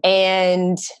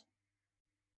 And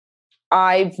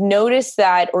I've noticed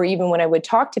that, or even when I would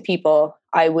talk to people,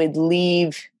 I would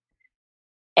leave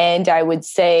and I would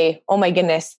say, oh my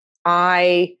goodness,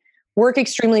 I work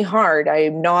extremely hard.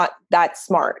 I'm not that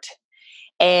smart.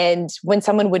 And when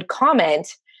someone would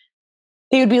comment,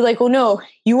 they would be like, oh no,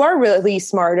 you are really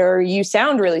smart, or you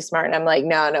sound really smart. And I'm like,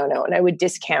 no. And I would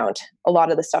discount a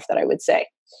lot of the stuff that I would say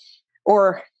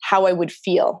or how I would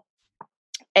feel.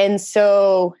 And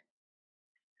so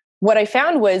what I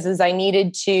found is I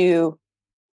needed to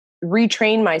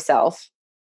retrain myself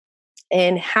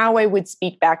and how I would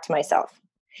speak back to myself.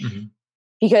 Mm-hmm.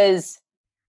 Because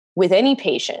with any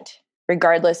patient,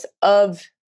 regardless of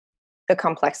the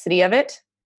complexity of it,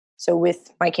 so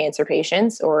with my cancer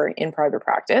patients or in private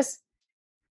practice,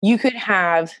 you could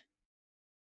have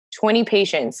 20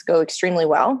 patients go extremely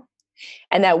well,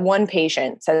 and that one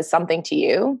patient says something to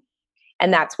you,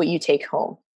 and that's what you take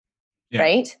home,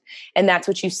 right? And that's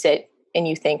what you sit and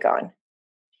you think on.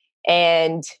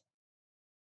 And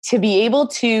to be able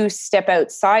to step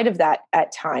outside of that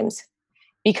at times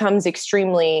becomes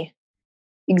extremely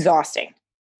exhausting.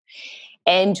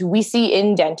 And we see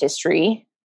in dentistry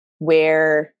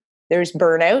where there's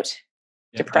burnout,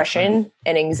 depression,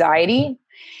 and anxiety.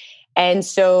 And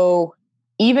so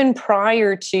even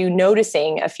prior to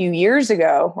noticing a few years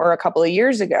ago or a couple of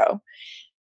years ago,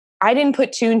 I didn't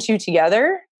put two and two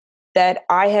together that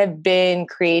I have been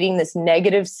creating this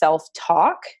negative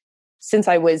self-talk since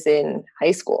I was in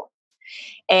high school.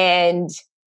 And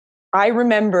I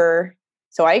remember,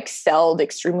 so I excelled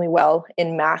extremely well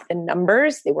in math and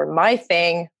numbers. They were my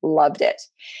thing, loved it.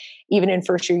 Even in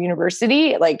first year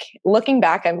university, like looking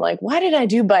back, I'm like, why did I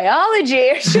do biology?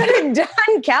 I should have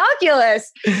done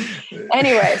calculus.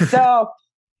 Anyway, so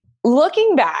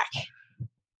looking back,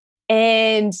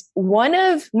 and one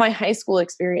of my high school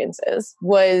experiences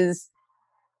was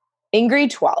in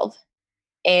grade 12,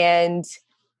 and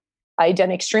I'd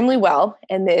done extremely well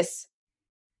in this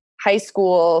high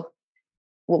school,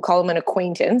 we'll call him an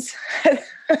acquaintance.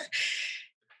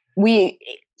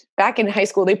 Back in high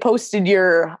school, they posted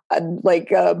your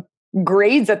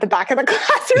grades at the back of the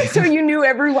classroom, so you knew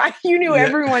everyone. You knew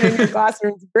everyone in your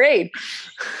classroom's grade.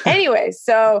 Anyway,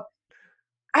 so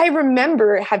I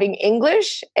remember having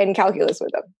English and calculus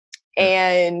with him,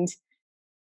 and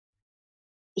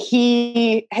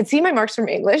he had seen my marks from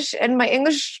English, and my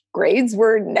English grades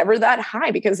were never that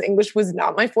high because English was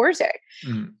not my forte.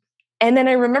 Mm. And then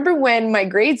I remember when my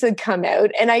grades had come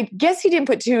out, and I guess he didn't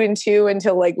put two and two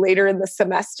until like later in the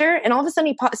semester. And all of a sudden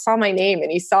he saw my name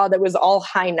and he saw that it was all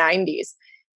high 90s.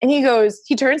 And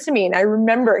he turns to me, and I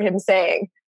remember him saying,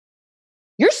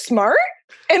 "You're smart."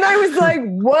 And I was like,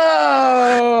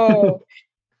 whoa.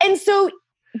 And so,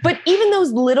 but even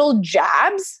those little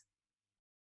jabs,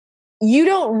 you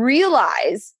don't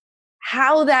realize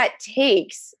how that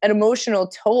takes an emotional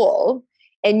toll.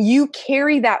 And you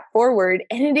carry that forward,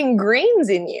 and it ingrains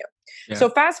in you. Yeah. So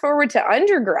fast forward to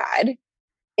undergrad,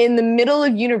 in the middle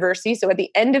of university, so at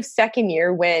the end of second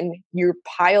year, when you're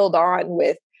piled on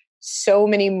with so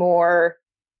many more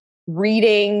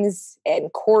readings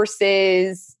and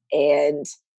courses and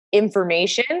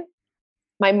information,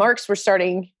 my marks were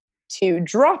starting to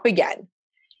drop again.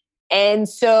 And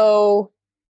so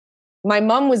my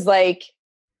mom was like,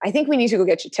 "I think we need to go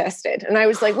get you tested." And I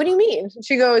was like, "What do you mean?"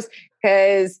 She goes,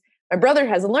 "Because my brother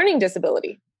has a learning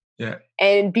disability." Yeah.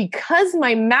 And because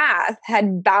my math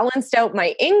had balanced out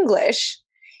my English,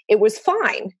 it was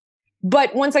fine.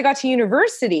 But once I got to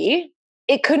university,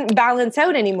 it couldn't balance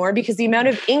out anymore because the amount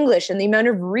of English and the amount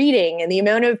of reading and the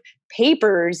amount of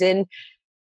papers and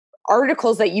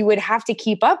articles that you would have to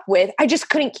keep up with, I just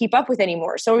couldn't keep up with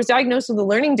anymore. So I was diagnosed with a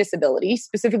learning disability,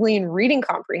 specifically in reading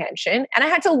comprehension, and I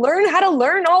had to learn how to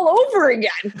learn all over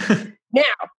again. Now,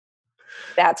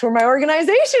 that's where my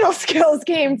organizational skills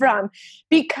came from,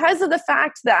 because of the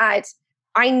fact that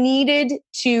I needed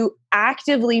to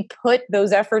actively put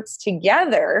those efforts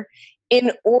together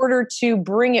in order to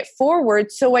bring it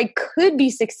forward so I could be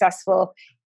successful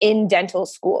in dental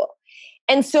school.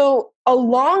 And so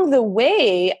along the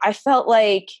way, I felt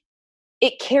like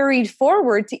it carried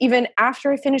forward to even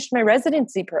after I finished my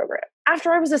residency program,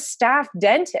 after I was a staff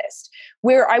dentist,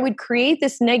 where I would create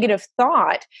this negative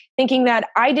thought thinking that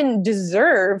I didn't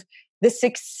deserve the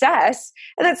success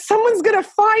and that someone's going to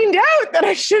find out that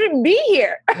I shouldn't be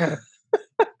here.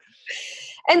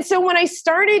 And so when I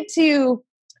started to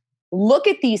look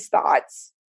at these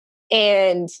thoughts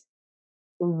and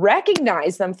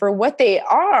recognize them for what they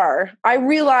are, I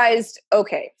realized,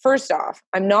 okay, first off,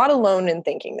 I'm not alone in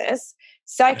thinking this.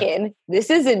 Second,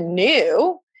 this isn't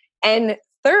new. And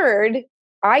third,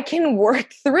 I can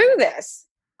work through this.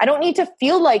 I don't need to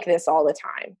feel like this all the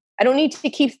time. I don't need to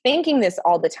keep thinking this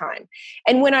all the time.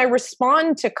 And when I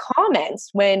respond to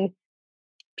comments, when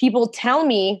people tell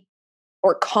me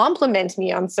or compliment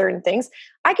me on certain things,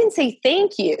 I can say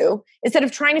thank you instead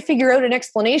of trying to figure out an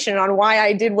explanation on why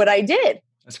I did what I did.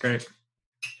 That's great.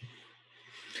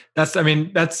 First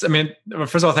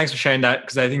of all, thanks for sharing that,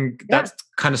 because I think that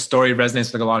kind of story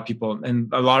resonates with a lot of people, and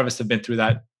a lot of us have been through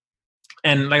that.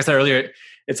 And like I said earlier,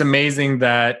 it's amazing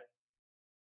that,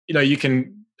 you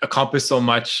can accomplish so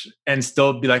much and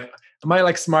still be like, am I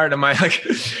like smart? Am I like,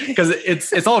 because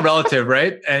it's all relative,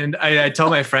 right? And I tell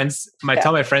my friends,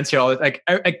 tell my friends here all like,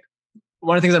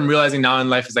 one of the things I'm realizing now in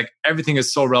life is like everything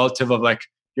is so relative of like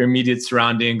your immediate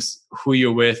surroundings, who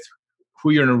you're with, who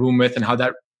you're in a room with, and how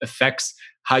that affects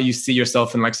how you see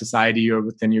yourself in like society or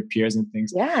within your peers and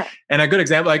things. Yeah. And a good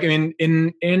example, like, I mean,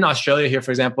 in Australia here, for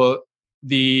example,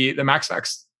 the Max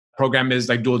program is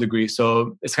like dual degree.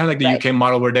 So it's kind of like the UK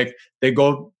model where they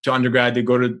go to undergrad, they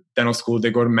go to dental school,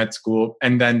 they go to med school,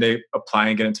 and then they apply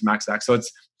and get into MaxAct. So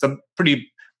it's a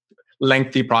pretty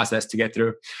lengthy process to get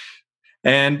through.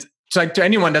 And so like to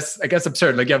anyone, that's, I guess,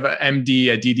 absurd. Like you have an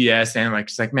MD, a DDS, and like,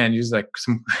 it's like, man, you're just like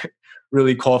some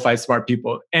really qualified, smart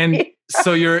people. And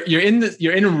so you're in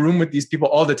a room with these people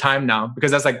all the time now,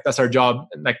 because that's our job.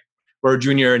 Like we're a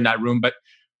junior in that room,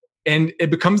 and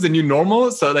it becomes the new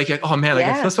normal. So like, oh man, like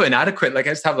I feel so inadequate. Like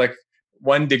I just have like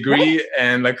 1 degree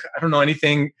and like, I don't know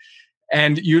anything.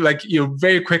 And you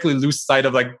very quickly lose sight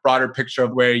of like broader picture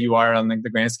of where you are on like the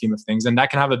grand scheme of things. And that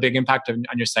can have a big impact on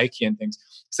your psyche and things.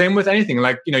 Same with anything.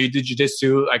 Like, you did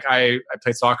jiu-jitsu, like I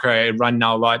played soccer, I run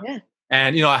now a lot. Yeah.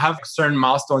 And, I have certain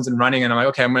milestones in running and I'm like,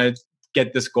 okay, I'm going to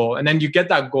get this goal. And then you get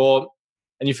that goal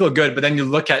and you feel good, but then you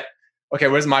look at, okay,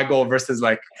 where's my goal versus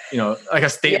like, like a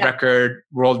state record,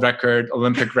 world record,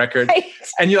 Olympic record. Right.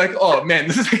 And you're like, oh man,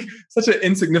 this is like such an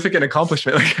insignificant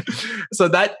accomplishment. Like, so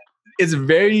that is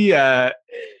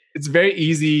it's very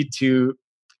easy to,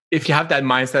 if you have that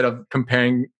mindset of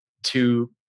comparing to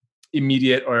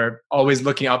immediate or always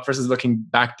looking up versus looking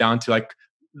back down to like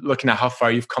looking at how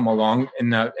far you've come along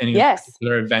in any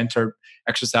particular event or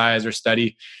exercise or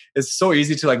study, it's so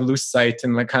easy to like lose sight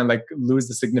and like kind of like lose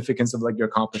the significance of like your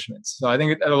accomplishments. So I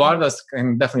think a lot of us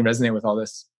can definitely resonate with all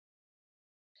this.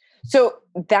 So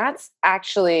that's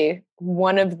actually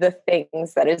one of the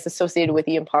things that is associated with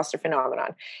the imposter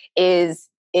phenomenon is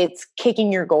it's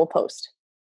kicking your goalpost.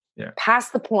 Yeah.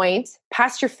 Past the point,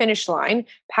 past your finish line,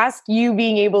 past you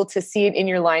being able to see it in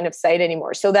your line of sight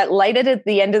anymore. So that light at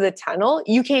the end of the tunnel,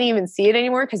 you can't even see it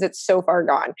anymore because it's so far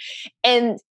gone.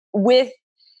 And with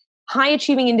high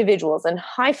achieving individuals and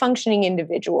high functioning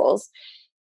individuals,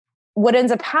 what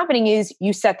ends up happening is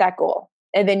you set that goal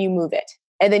and then you move it.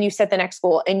 And then you set the next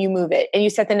goal and you move it and you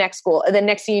set the next goal. And then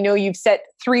next thing you know, you've set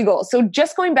 3 goals. So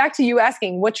just going back to you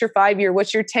asking, what's your 5-year,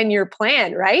 what's your 10-year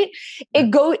plan, right?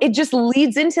 It just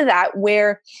leads into that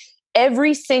where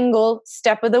every single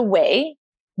step of the way,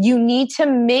 you need to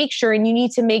make sure and you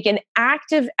need to make an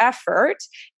active effort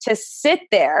to sit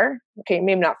there. Okay,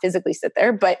 maybe not physically sit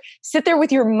there, but sit there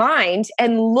with your mind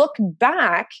and look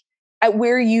back at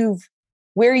where you've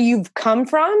come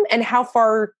from and how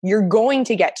far you're going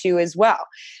to get to as well.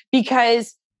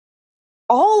 Because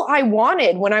all I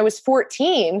wanted when I was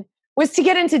 14 was to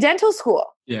get into dental school.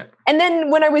 Yeah. And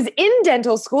then when I was in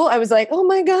dental school, I was like, oh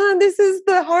my God, this is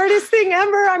the hardest thing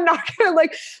ever. I'm not going to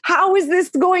like, how is this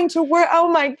going to work? Oh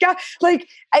my God. Like,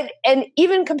 and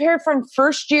even compared from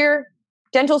first year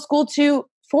dental school to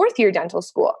 4th year dental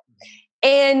school.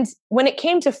 And when it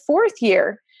came to 4th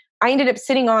year, I ended up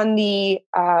sitting on the,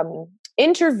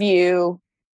 interview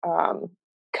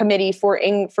committee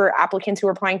for applicants who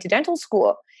are applying to dental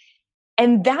school.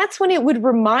 And that's when it would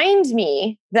remind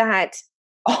me that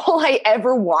all I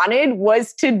ever wanted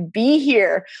was to be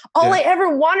here. All I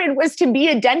ever wanted was to be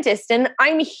a dentist, and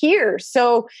I'm here.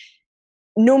 So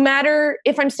no matter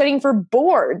if I'm studying for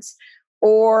boards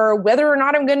or whether or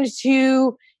not I'm going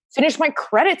to finish my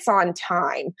credits on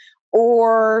time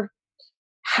or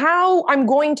how I'm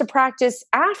going to practice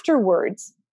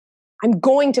afterwards, I'm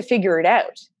going to figure it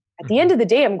out. At the end of the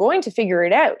day, I'm going to figure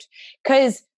it out.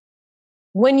 Because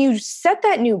when you set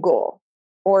that new goal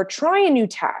or try a new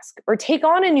task or take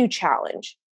on a new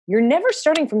challenge, you're never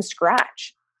starting from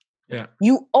scratch. Yeah.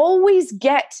 You always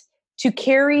get to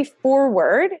carry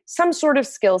forward some sort of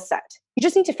skill set. You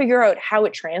just need to figure out how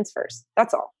it transfers.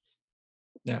 That's all.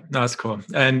 Yeah, no, that's cool.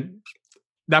 And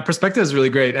that perspective is really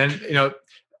great. And,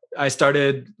 I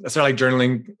started like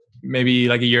journaling maybe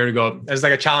like a year ago. It was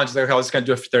like a challenge. Like I was just going to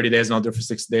do it for 30 days and I'll do it for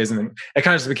 60 days. And then it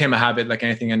kind of just became a habit like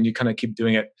anything. And you kind of keep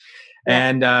doing it. Yeah.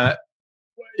 And,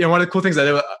 one of the cool things I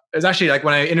did is actually like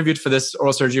when I interviewed for this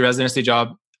oral surgery residency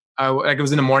job, it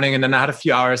was in the morning and then I had a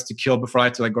few hours to kill before I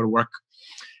had to like go to work.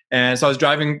 And so I was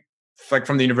driving like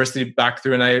from the university back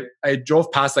through and I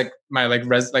drove past like my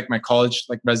my college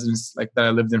like residence like that I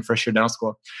lived in first year dental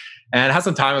school. And I had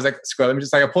some time. I was like, screw it. Let me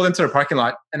just like, I pulled into the parking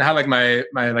lot and I had like my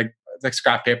like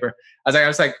scrap paper. I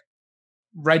was like,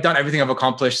 write down everything I've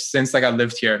accomplished since like I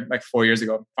lived here like 4 years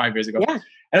ago, 5 years ago. Yeah.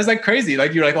 And it's like crazy.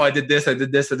 Like you're like, oh, I did this.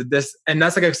 And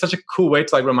that's like such a cool way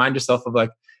to like remind yourself of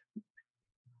like,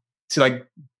 to like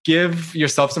give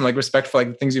yourself some like respect for like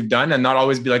the things you've done and not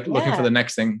always be like looking for the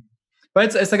next thing.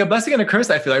 But it's like a blessing and a curse,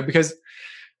 I feel like, because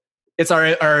it's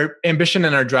our ambition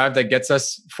and our drive that gets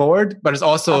us forward, but it's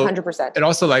also 100%. It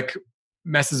also like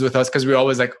messes with us because we're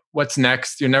always like, what's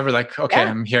next? You're never like, okay,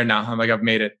 I'm here now. I'm like, I've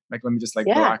made it. Like, let me just like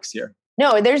relax here.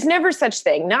 No, there's never such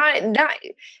thing.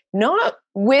 Not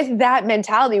with that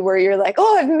mentality where you're like,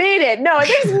 oh, I've made it. No,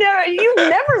 you've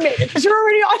never made it because you're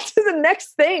already on to the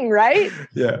next thing, right?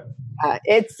 Yeah.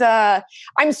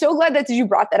 I'm so glad that you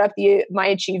brought that up, my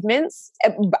achievements,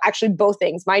 actually both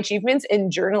things, my achievements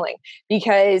and journaling,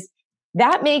 because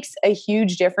that makes a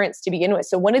huge difference to begin with.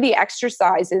 So one of the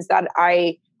exercises that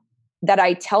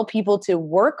I tell people to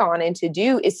work on and to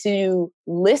do is to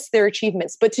list their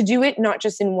achievements, but to do it not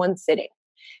just in one sitting,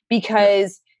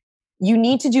 because you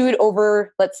need to do it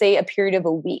over, let's say, a period of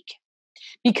a week.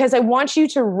 Because I want you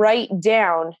to write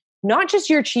down not just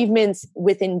your achievements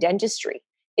within dentistry,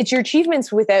 it's your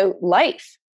achievements without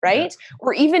life, right? Yeah.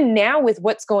 Or even now with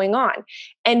what's going on.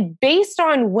 And based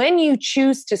on when you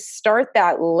choose to start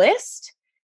that list,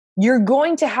 you're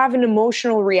going to have an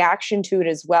emotional reaction to it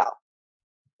as well.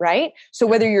 Right? So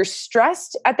whether you're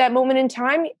stressed at that moment in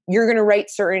time, you're going to write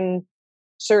certain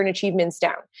achievements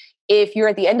down. If you're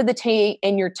at the end of the day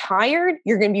and you're tired,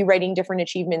 you're going to be writing different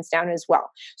achievements down as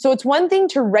well. So it's one thing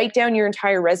to write down your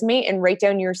entire resume and write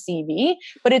down your CV,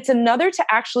 but it's another to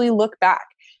actually look back.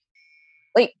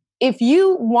 Like if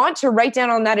you want to write down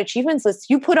on that achievements list,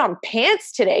 you put on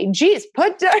pants today. Geez, you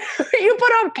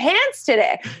put on pants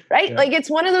today, right? Yeah. Like it's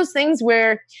one of those things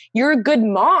where you're a good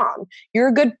mom, you're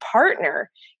a good partner.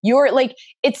 You're like,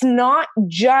 it's not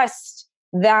just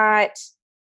that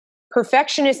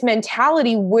perfectionist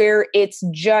mentality where it's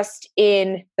just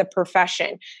in the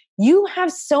profession. You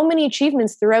have so many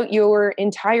achievements throughout your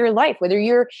entire life, whether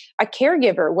you're a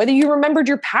caregiver, whether you remembered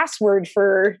your password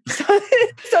for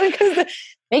something because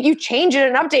make you change it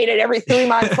and update it every 3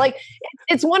 months. Like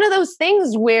it's one of those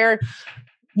things where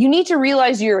you need to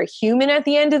realize you're a human at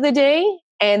the end of the day,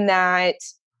 and that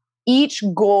each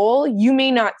goal, you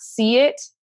may not see it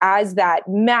as that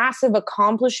massive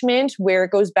accomplishment where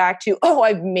it goes back to, oh,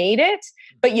 I've made it,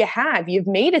 but you've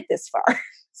made it this far.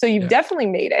 So you've definitely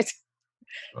made it.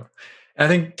 I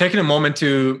think taking a moment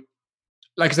to,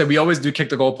 like I said, we always do kick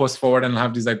the goalpost forward and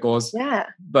have these like goals. Yeah.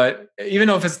 But even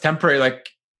though if it's temporary, like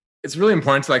it's really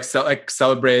important to like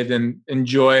celebrate and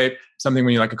enjoy something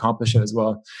when you like accomplish it as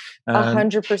well.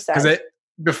 100%. Because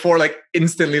before like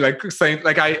instantly like saying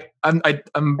like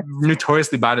I'm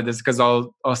notoriously bad at this because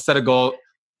I'll set a goal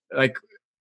like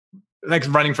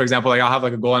running, for example. Like I'll have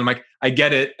like a goal and I'm like, I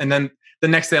get it, and then the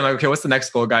next day I'm like, okay, what's the next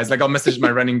goal, guys? Like I'll message my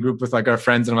running group with like our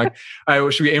friends and I'm like, all right, well,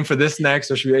 should we aim for this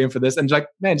next or should we aim for this? And like,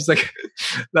 man, just like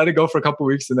let it go for a couple of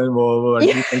weeks and then we'll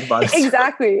think about it.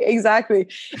 Exactly.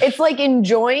 It's like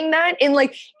enjoying that in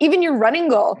like even your running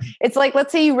goal. It's like,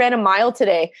 let's say you ran a mile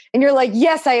today and you're like,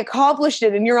 yes, I accomplished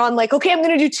it. And you're on like, okay, I'm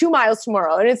going to do 2 miles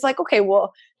tomorrow. And it's like, okay,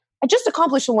 well, I just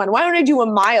accomplished one. Why don't I do a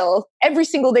mile every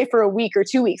single day for a week or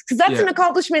 2 weeks? Because that's an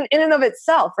accomplishment in and of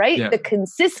itself, right? Yeah. The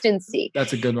consistency.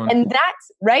 That's a good one. And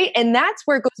that's right. And that's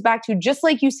where it goes back to, just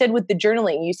like you said with the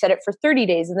journaling, you said it for 30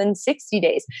 days and then 60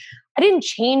 days. I didn't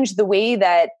change the way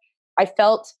that I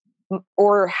felt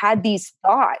or had these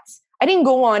thoughts. I didn't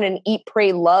go on an eat,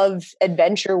 pray, love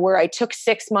adventure where I took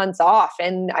 6 months off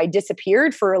and I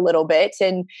disappeared for a little bit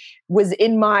and was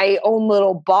in my own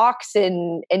little box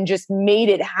and just made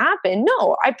it happen.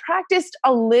 No, I practiced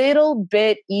a little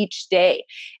bit each day.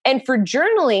 And for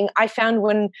journaling, I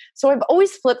found so I've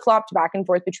always flip-flopped back and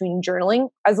forth between journaling.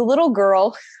 As a little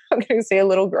girl, I'm going to say a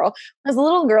little girl. As a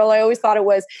little girl, I always thought it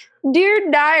was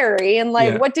Dear Diary and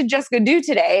like, what did Jessica do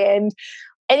today? And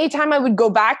anytime I would go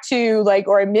back to like,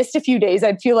 or I missed a few days,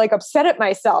 I'd feel like upset at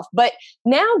myself. But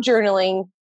now journaling,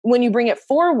 when you bring it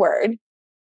forward,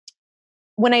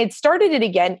 when I had started it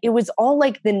again, it was all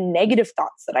like the negative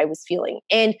thoughts that I was feeling.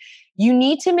 And you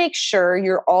need to make sure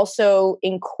you're also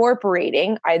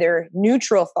incorporating either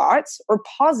neutral thoughts or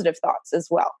positive thoughts as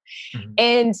well. Mm-hmm.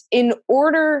 And in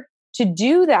order to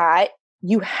do that,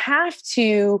 you have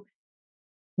to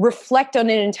reflect on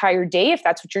an entire day if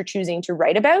that's what you're choosing to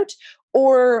write about,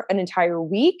 or an entire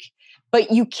week.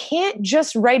 But you can't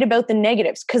just write about the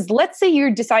negatives, because let's say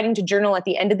you're deciding to journal at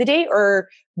the end of the day or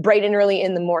bright and early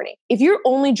in the morning. If you're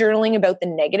only journaling about the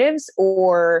negatives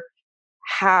or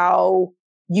how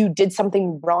you did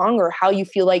something wrong or how you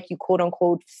feel like you quote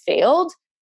unquote failed,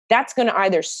 that's going to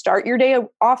either start your day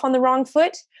off on the wrong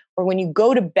foot, or when you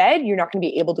go to bed, you're not going to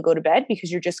be able to go to bed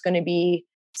because you're just going to be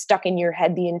stuck in your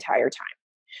head the entire time.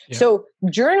 Yeah. So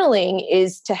journaling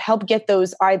is to help get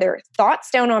those either thoughts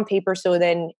down on paper. So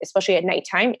then, especially at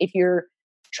nighttime, if you're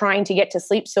trying to get to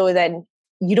sleep, so then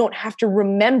you don't have to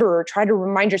remember or try to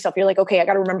remind yourself. You're like, okay, I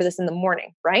got to remember this in the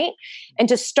morning, right? And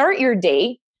to start your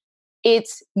day,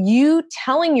 it's you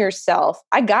telling yourself,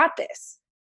 I got this.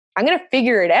 I'm going to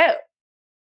figure it out.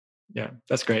 Yeah,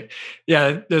 that's great.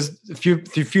 Yeah, there's a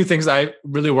few things I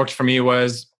really worked for me.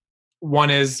 Was one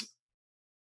is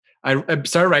I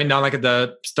started writing down like at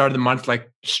the start of the month,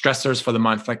 like stressors for the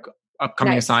month, like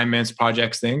upcoming assignments,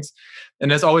 projects, things.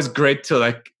 And it's always great to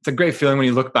like, it's a great feeling when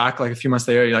you look back like a few months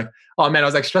later, you're like, oh man, I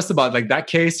was like stressed about like that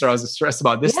case, or I was stressed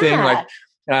about this thing. Like,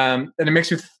 and it makes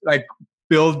you like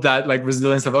build that like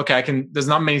resilience of, okay, there's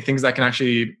not many things that can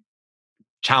actually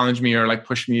challenge me or like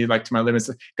push me like to my limits,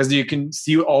 because you can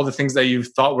see all the things that you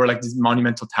thought were like these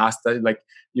monumental tasks that like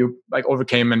you like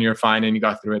overcame and you're fine and you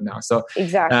got through it now. So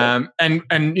exactly.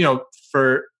 And you know,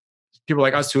 for people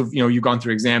like us who've, you know, you've gone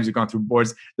through exams, you've gone through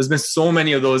boards, there's been so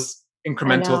many of those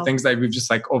incremental things that we've just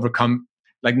like overcome,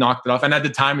 like knocked it off. And at the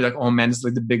time you're like, oh man, this is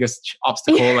like the biggest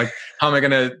obstacle. Like, how am I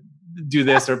going to do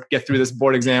this or get through this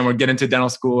board exam or get into dental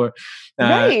school?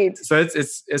 Right. So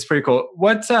it's pretty cool.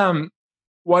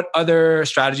 What other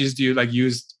strategies do you like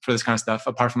use for this kind of stuff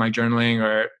apart from like journaling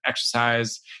or exercise?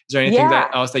 Is there anything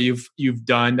else that you've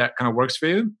done that kind of works for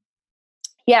you?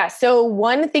 Yeah. So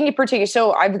one thing in particular,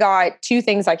 so I've got two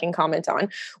things I can comment on.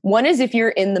 One is if you're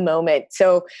in the moment.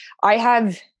 So I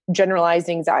have generalized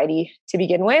anxiety to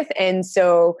begin with. And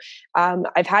so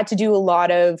I've had to do a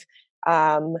lot of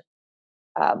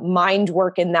mind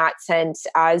work in that sense,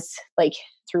 as like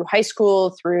through high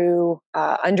school, through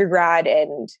undergrad,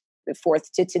 and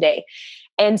forth to today.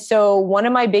 And so one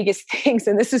of my biggest things,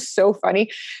 and this is so funny,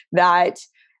 that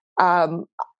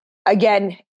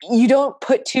again, you don't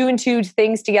put two and two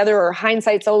things together, or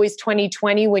hindsight's always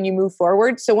 20/20 when you move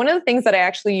forward. So one of the things that I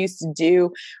actually used to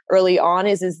do early on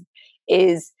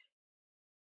is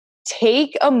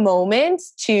take a moment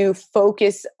to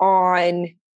focus on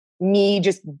me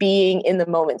just being in the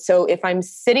moment. So if I'm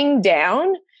sitting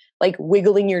down, like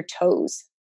wiggling your toes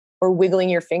or wiggling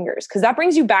your fingers, because that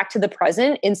brings you back to the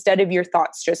present instead of your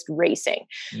thoughts just racing.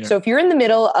 Yeah. So if you're in the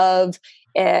middle of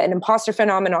an imposter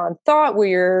phenomenon thought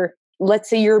where let's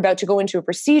say you're about to go into a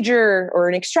procedure or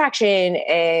an extraction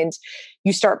and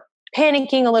you start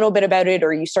panicking a little bit about it,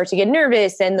 or you start to get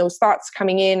nervous and those thoughts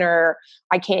coming in, or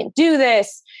I can't do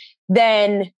this,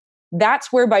 then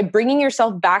that's where by bringing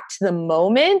yourself back to the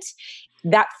moment,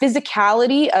 that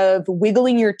physicality of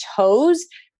wiggling your toes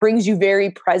brings you very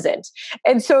present.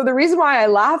 And so the reason why I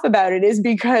laugh about it is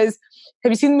because,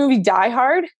 have you seen the movie Die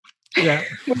Hard? Yeah.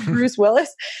 With Bruce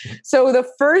Willis. So the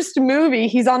first movie,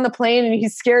 he's on the plane and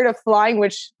he's scared of flying,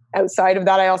 which outside of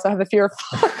that, I also have a fear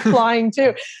of flying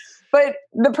too. But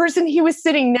the person he was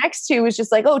sitting next to was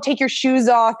just like, oh, take your shoes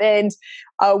off and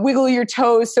wiggle your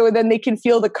toes so then they can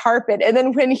feel the carpet. And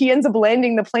then when he ends up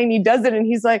landing the plane, he does it and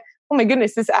he's like, oh my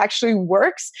goodness, this actually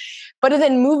works. But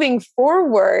then moving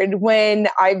forward, when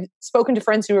I've spoken to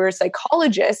friends who are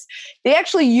psychologists, they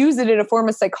actually use it in a form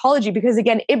of psychology because,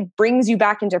 again, it brings you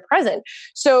back into present.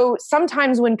 So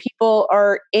sometimes when people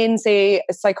are in, say,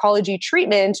 a psychology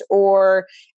treatment, or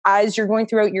as you're going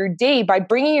throughout your day, by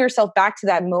bringing yourself back to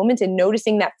that moment and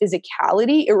noticing that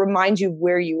physicality, it reminds you of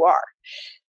where you are.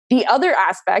 The other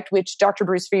aspect, which Dr.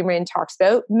 Bruce Freeman talks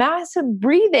about, massive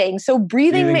breathing. So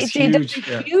breathing is a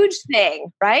huge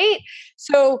thing, right?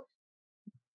 So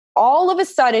all of a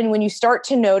sudden, when you start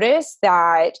to notice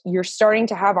that you're starting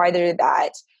to have either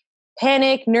that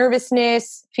panic,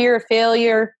 nervousness, fear of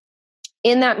failure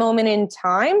in that moment in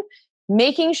time,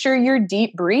 making sure you're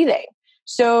deep breathing.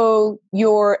 So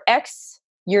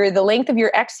the length of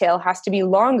your exhale has to be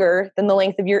longer than the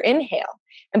length of your inhale.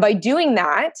 And by doing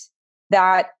that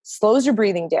slows your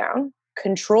breathing down,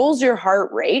 controls your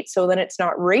heart rate so then it's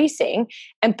not racing,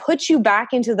 and puts you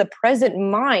back into the present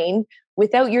mind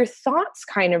without your thoughts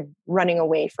kind of running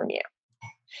away from you.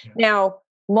 Yeah. Now,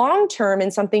 long term,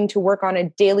 and something to work on a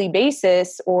daily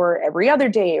basis or every other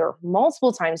day or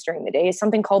multiple times during the day, is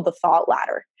something called the thought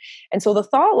ladder. And so the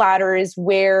thought ladder is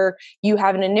where you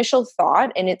have an initial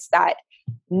thought, and it's that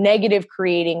negative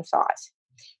creating thought.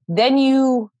 Then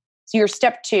so you're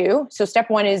step 2. So step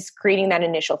 1 is creating that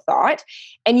initial thought.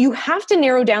 And you have to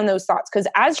narrow down those thoughts, because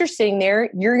as you're sitting there,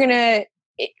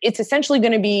 it's essentially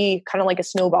going to be kind of like a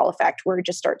snowball effect where it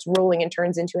just starts rolling and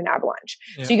turns into an avalanche.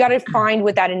 Yeah. So you got to find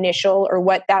what that initial or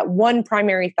what that one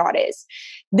primary thought is.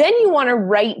 Then you want to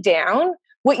write down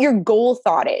what your goal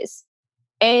thought is.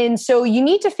 And so you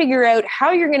need to figure out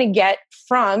how you're going to get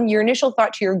from your initial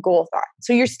thought to your goal thought.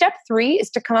 So your step 3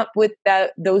 is to come up with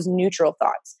those neutral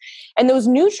thoughts. And those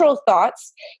neutral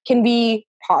thoughts can be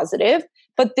positive,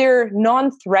 but they're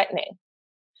non-threatening.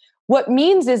 What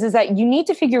means is that you need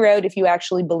to figure out if you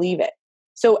actually believe it.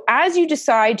 So as you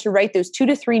decide to write those 2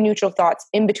 to 3 neutral thoughts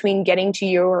in between getting to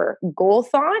your goal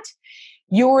thought,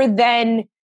 you're then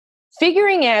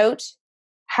figuring out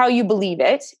how you believe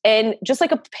it. And just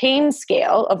like a pain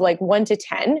scale of like 1 to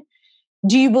 10,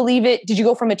 do you believe it? Did you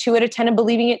go from a 2 out of 10 of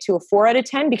believing it to a 4 out of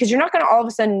 10? Because you're not going to all of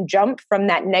a sudden jump from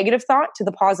that negative thought to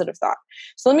the positive thought.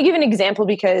 So let me give an example,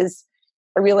 because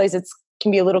I realize it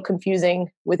can be a little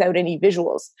confusing without any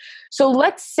visuals. So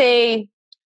let's say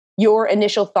your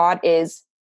initial thought is,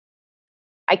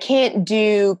 I can't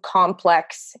do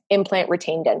complex implant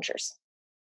retained dentures.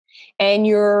 And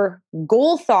your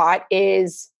goal thought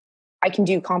is, I can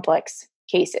do complex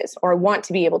cases, or I want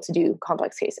to be able to do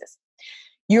complex cases.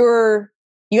 You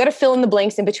got to fill in the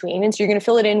blanks in between. And so you're going to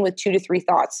fill it in with 2 to 3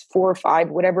 thoughts, 4 or 5,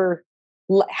 whatever,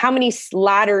 how many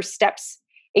ladder steps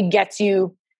it gets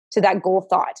you to that goal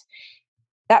thought.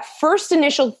 That first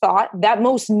initial thought, that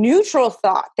most neutral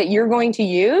thought that you're going to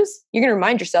use, you're going to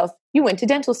remind yourself, you went to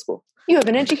dental school. You have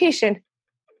an education.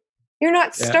 You're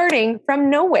not starting from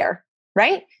nowhere,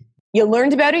 right? You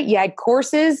learned about it. You had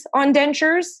courses on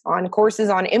dentures, on courses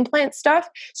on implant stuff.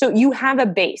 So you have a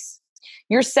base.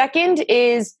 Your second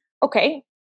is, okay,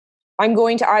 I'm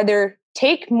going to either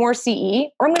take more CE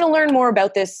or I'm going to learn more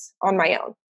about this on my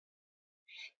own.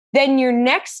 Then your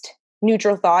next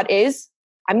neutral thought is,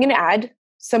 I'm going to add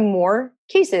some more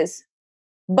cases,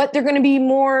 but they're going to be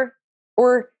more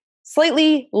or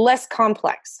slightly less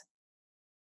complex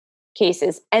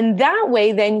cases. And that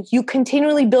way, then you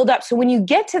continually build up. So when you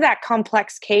get to that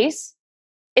complex case,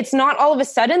 it's not all of a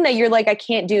sudden that you're like, I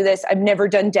can't do this. I've never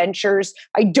done dentures.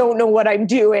 I don't know what I'm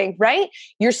doing, right?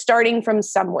 You're starting from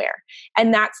somewhere.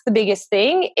 And that's the biggest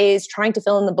thing, is trying to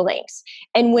fill in the blanks.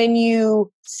 And when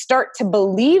you start to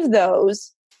believe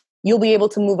those, you'll be able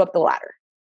to move up the ladder.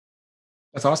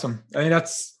 That's awesome. I think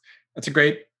that's a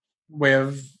great way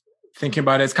of thinking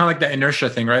about it. It's kind of like the inertia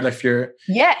thing, right? Like if you're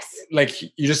like,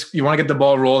 you want to get the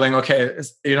ball rolling. Okay.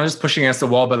 You're not just pushing against the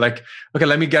wall, but like, okay,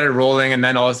 let me get it rolling, and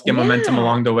then I'll get momentum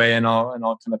along the way, and I'll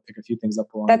kind of pick a few things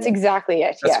up along That's the way. exactly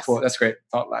it. That's cool. That's great.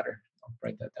 Thought ladder. I'll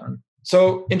write that down.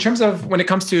 So in terms of when it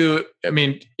comes to, I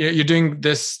mean, you're doing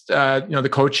this, the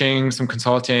coaching, some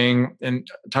consulting, and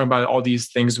talking about all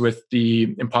these things with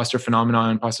the imposter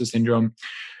phenomenon, imposter syndrome.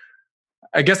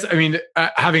 I guess, I mean,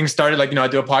 having started, like, I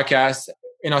do a podcast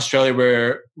in Australia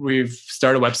where we've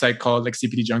started a website called like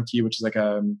CPD Junkie, which is like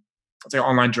it's like an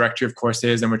online directory of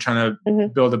courses. And we're trying to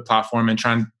build a platform and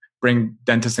try and bring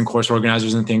dentists and course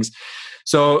organizers and things.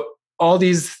 So all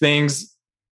these things,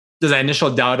 there's that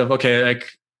initial doubt of, okay, like,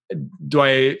 do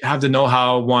I have the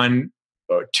know-how? 1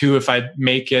 or 2, if I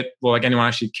make it, will like anyone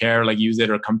actually care, like use it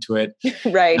or come to it?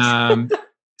 Right.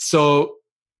 So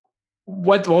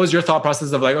what was your thought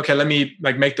process of like, okay, let me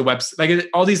like make the website, like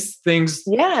all these things.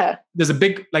 Yeah. There's a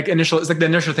big like initial, it's like the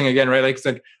initial thing again, right? Like it's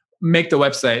like make the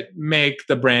website, make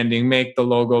the branding, make the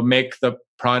logo, make the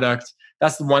product.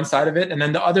 That's the one side of it. And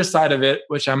then the other side of it,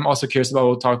 which I'm also curious about,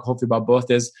 we'll talk hopefully about both,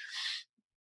 is,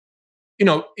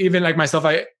 even like myself,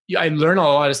 I learn a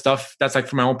lot of stuff that's like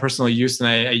for my own personal use, and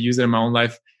I use it in my own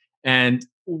life. And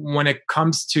when it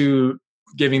comes to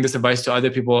giving this advice to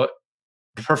other people,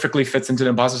 perfectly fits into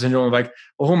the imposter syndrome of like,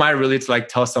 well, who am I really to like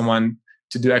tell someone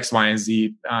to do X, Y, and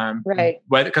Z? Right.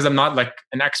 Because I'm not like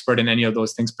an expert in any of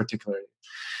those things particularly.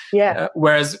 Yeah.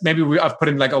 Whereas maybe I've put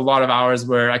in like a lot of hours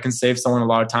where I can save someone a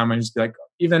lot of time and just be like,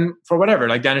 even for whatever,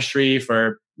 like dentistry,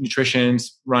 for nutrition,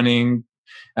 running,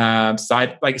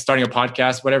 side, like starting a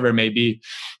podcast, whatever it may be.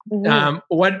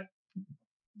 What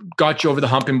got you over the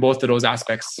hump in both of those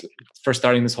aspects for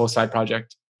starting this whole side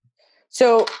project?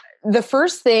 So the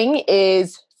first thing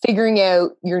is figuring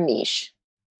out your niche,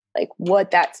 like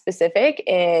what that specific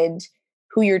and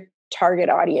who your target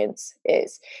audience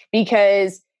is.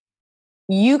 Because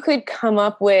you could come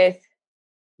up with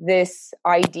this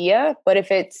idea, but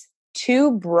if it's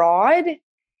too broad,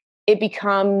 it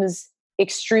becomes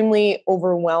extremely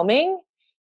overwhelming,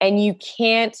 and you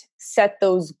can't set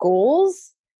those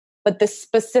goals, but the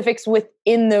specifics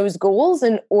within those goals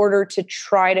in order to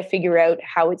try to figure out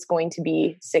how it's going to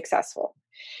be successful.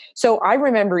 So I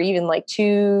remember even like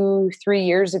 2-3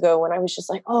 years ago when I was just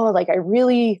like, oh, like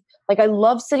I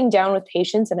love sitting down with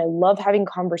patients, and I love having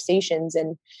conversations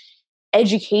and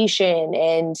education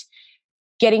and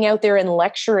getting out there and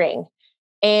lecturing.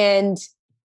 And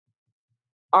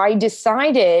I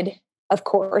decided, of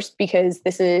course, because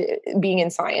this is being in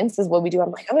science is what we do.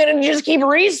 I'm like, I'm going to just keep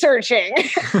researching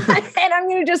and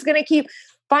I'm just going to keep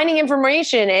finding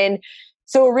information. And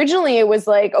so originally it was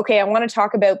like, okay, I want to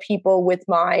talk about people with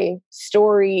my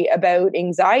story about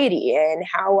anxiety and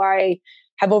how I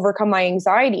have overcome my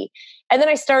anxiety. And then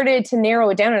I started to narrow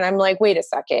it down and I'm like, wait a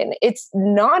second, it's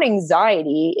not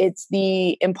anxiety, it's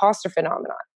the imposter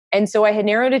phenomenon. And so I had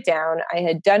narrowed it down. I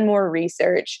had done more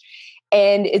research,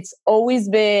 and it's always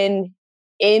been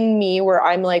in me where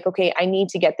I'm like, okay, I need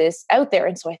to get this out there.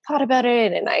 And so I thought about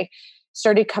it and I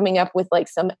started coming up with like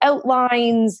some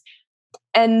outlines.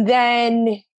 And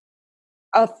then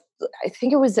I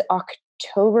think it was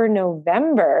October,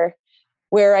 November,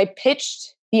 where I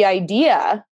pitched the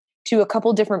idea to a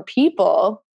couple different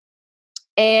people.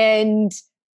 And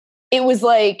it was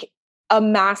like a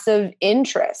massive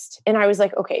interest. And I was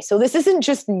like, okay, so this isn't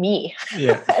just me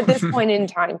at this point in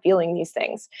time feeling these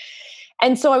things.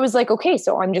 And so I was like, okay,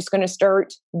 so I'm just going to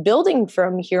start building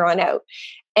from here on out.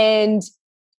 And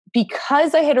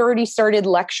because I had already started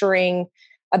lecturing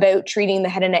about treating the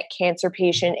head and neck cancer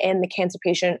patient and the cancer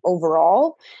patient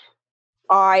overall,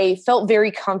 I felt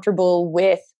very comfortable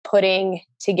with putting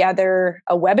together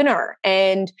a webinar.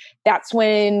 And that's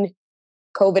when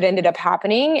COVID ended up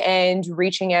happening, and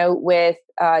reaching out with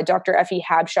Dr. Effie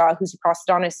Habshaw, who's a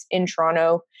prosthodontist in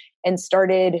Toronto, and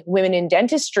started Women in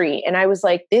Dentistry. And I was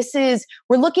like,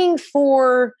 we're looking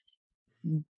for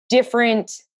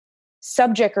different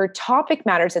subject or topic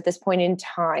matters at this point in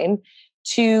time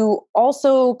to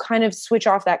also kind of switch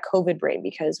off that COVID brain,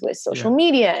 because with social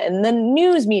media and the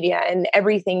news media and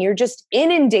everything, you're just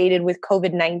inundated with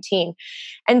COVID-19.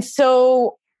 And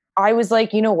so I was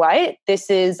like, you know what? This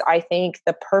is, I think,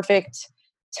 the perfect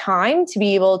time to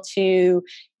be able to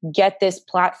get this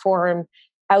platform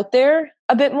out there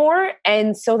a bit more.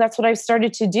 And so that's what I've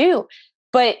started to do.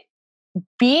 But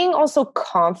being also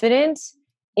confident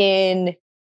in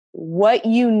what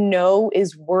you know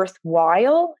is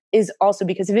worthwhile is also,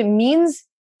 because if it means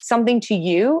something to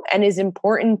you and is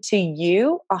important to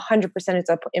you, 100% it's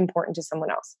important to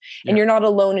someone else. And you're not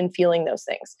alone in feeling those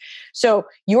things. So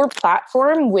your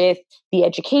platform with the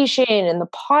education and the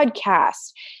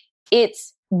podcast,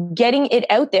 it's getting it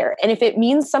out there. And if it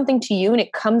means something to you and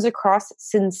it comes across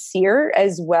sincere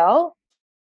as well,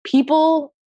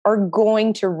 people are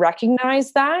going to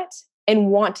recognize that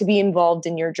and want to be involved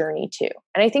in your journey too.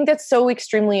 And I think that's so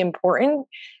extremely important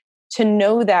to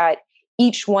know that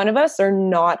each one of us are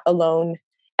not alone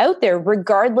out there,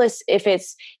 regardless if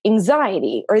it's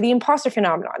anxiety or the imposter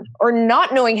phenomenon or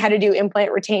not knowing how to do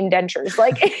implant retained dentures.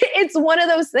 Like it's one of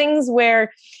those things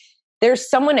where there's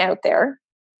someone out there,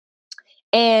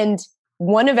 and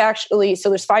so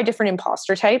there's 5 different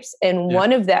imposter types, and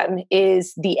one of them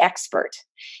is the expert.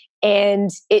 And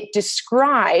it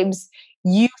describes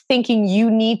you thinking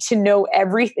you need to know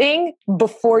everything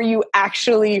before you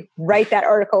actually write that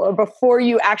article or before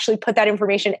you actually put that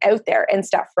information out there and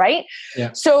stuff, right?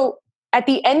 Yeah. So at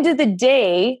the end of the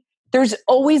day, there's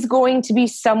always going to be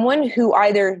someone who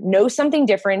either knows something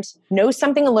different, knows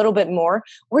something a little bit more,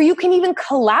 or you can even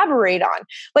collaborate on.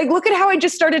 Like, look at how I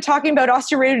just started talking about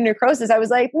osteoarthritis necrosis. I was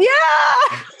like, you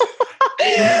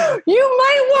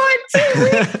might want to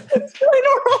read to an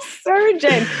oral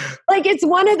surgeon. Like, it's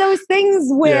one of those things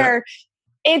where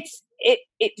if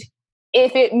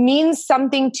it means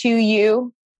something to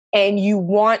you and you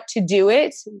want to do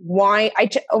it, why?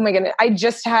 Oh my goodness. I've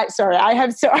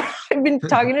been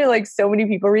talking to like so many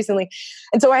people recently.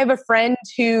 And so I have a friend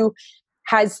who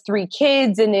has 3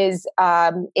 kids and is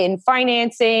in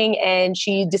financing, and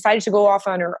she decided to go off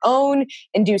on her own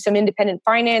and do some independent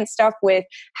finance stuff with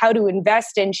how to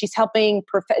invest. And she's helping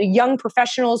young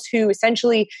professionals who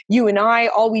essentially, you and I,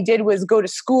 all we did was go to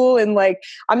school, and like,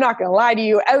 I'm not going to lie to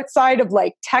you, outside of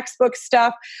like textbook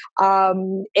stuff,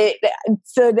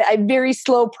 it's a very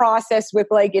slow process with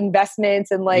like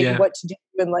investments and like what to do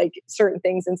and like certain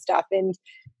things and stuff. And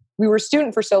we were a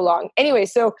student for so long. Anyway,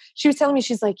 so she was telling me,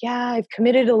 she's like, I've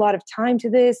committed a lot of time to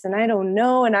this and I don't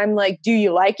know. And I'm like, do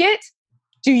you like it?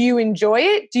 Do you enjoy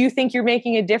it? Do you think you're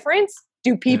making a difference?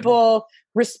 Do people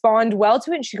respond well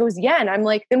to it? And she goes, yeah. And I'm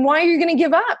like, then why are you going to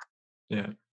give up? Yeah.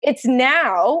 It's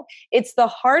now. It's the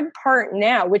hard part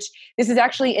now, which this is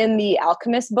actually in the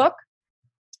Alchemist book.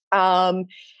 And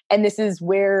this is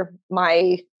where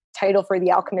my title for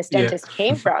The Alchemist Dentist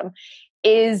came from,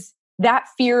 is that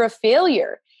fear of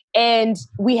failure. And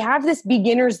we have this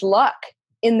beginner's luck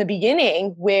in the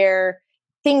beginning where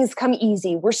things come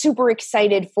easy. We're super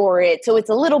excited for it. So it's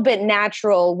a little bit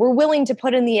natural. We're willing to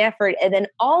put in the effort. And then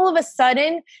all of a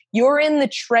sudden you're in the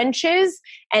trenches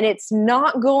and it's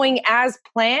not going as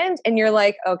planned. And you're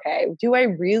like, okay, do I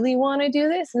really want to do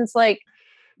this? And it's like,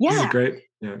 this is great.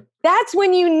 Yeah. That's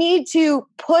when you need to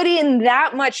put in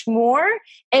that much more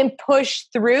and push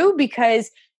through, because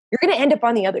you're going to end up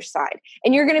on the other side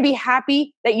and you're going to be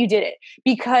happy that you did it,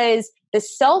 because the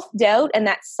self-doubt and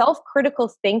that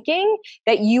self-critical thinking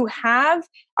that you have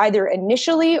either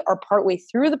initially or partway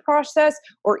through the process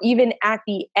or even at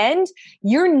the end,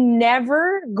 you're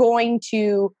never going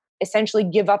to essentially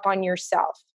give up on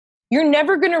yourself. You're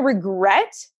never going to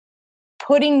regret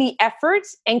putting the effort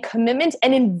and commitment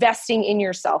and investing in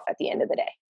yourself at the end of the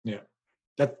day. Yeah.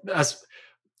 That's,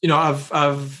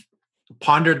 I've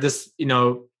pondered this,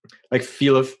 like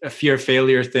fear of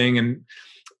failure thing, and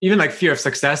even like fear of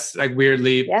success, like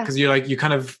weirdly, because you're like, you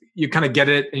kind of get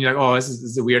it, and you're like, oh, this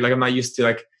is weird. Like I'm not used to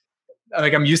like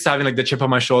I'm used to having like the chip on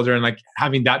my shoulder and like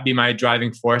having that be my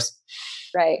driving force.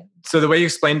 Right. So the way you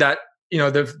explained that,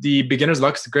 the beginner's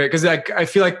luck is great, because like I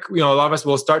feel like a lot of us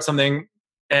will start something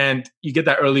and you get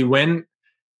that early win,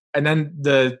 and then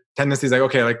the tendency is like,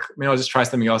 okay, like maybe I'll just try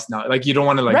something else now. Like you don't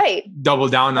want to like double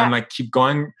down and like keep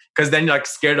going, because then you're like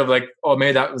scared of like, oh,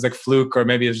 maybe that was like fluke, or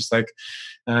maybe it's just like,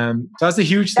 so that's a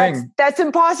huge thing. That's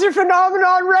imposter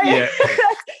phenomenon, right? Yeah.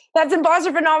 that's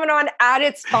imposter phenomenon at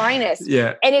its finest.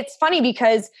 Yeah. And it's funny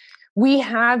because we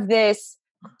have this.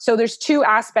 So there's two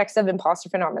aspects of imposter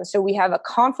phenomenon. So we have a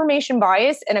confirmation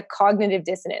bias and a cognitive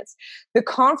dissonance. The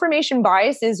confirmation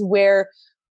bias is where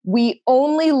we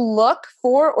only look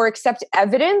for or accept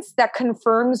evidence that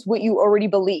confirms what you already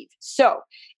believe. So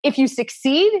if you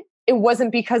succeed, it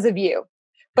wasn't because of you.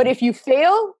 But if you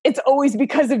fail, it's always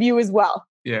because of you as well.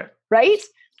 Yeah. Right?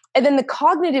 And then the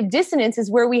cognitive dissonance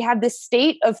is where we have this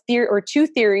state of two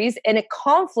theories and a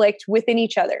conflict within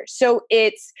each other. So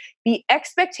it's the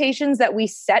expectations that we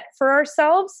set for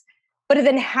ourselves, but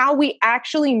then how we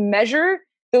actually measure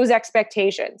those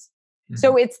expectations. Mm-hmm.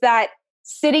 So it's that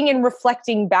sitting and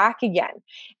reflecting back again.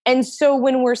 And so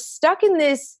when we're stuck in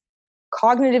this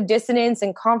cognitive dissonance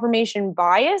and confirmation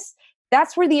bias,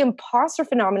 that's where the imposter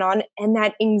phenomenon and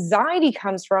that anxiety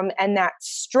comes from, and that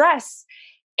stress,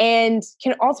 and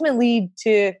can ultimately lead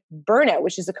to burnout,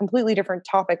 which is a completely different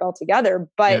topic altogether.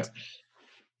 But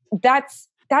that's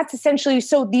essentially,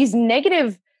 so these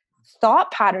negative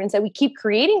thought patterns that we keep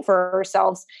creating for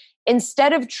ourselves,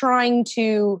 instead of trying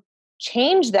to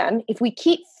change them, if we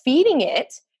keep feeding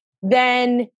it,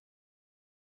 then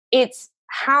it's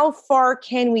how far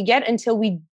can we get until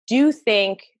we do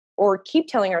think or keep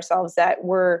telling ourselves that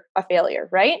we're a failure,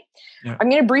 right? Yeah. I'm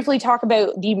going to briefly talk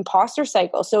about the imposter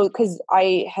cycle. So, because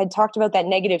I had talked about that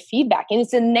negative feedback, and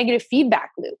it's a negative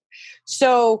feedback loop.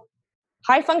 So,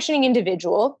 high functioning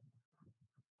individual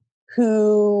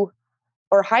or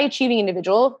high achieving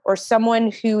individual, or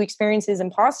someone who experiences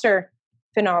imposter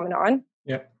phenomenon,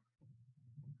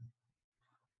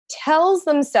 tells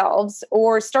themselves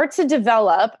or starts to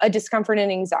develop a discomfort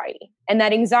and anxiety. And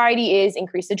that anxiety is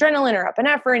increased adrenaline or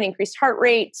epinephrine, increased heart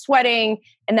rate, sweating,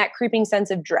 and that creeping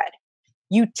sense of dread.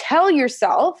 You tell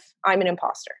yourself, I'm an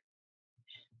imposter,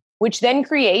 which then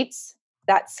creates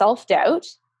that self-doubt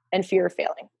and fear of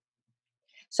failing.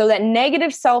 So that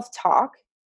negative self-talk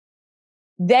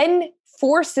then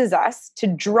forces us to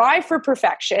drive for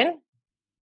perfection,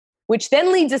 which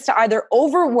then leads us to either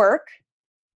overwork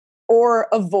or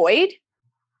avoid.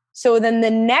 So then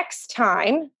the next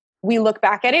time we look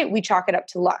back at it, we chalk it up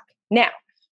to luck. Now,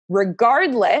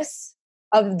 regardless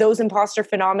of those imposter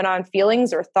phenomenon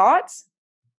feelings or thoughts,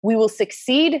 we will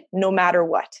succeed no matter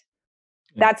what.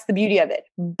 That's the beauty of it.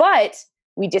 But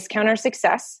we discount our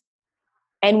success.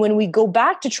 And when we go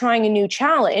back to trying a new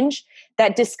challenge,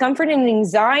 that discomfort and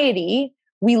anxiety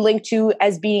we link to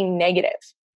as being negative.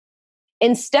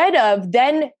 Instead of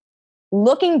then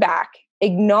looking back,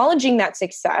 acknowledging that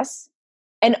success,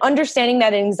 and understanding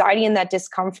that anxiety and that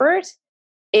discomfort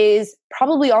is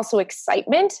probably also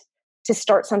excitement to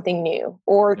start something new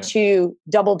or to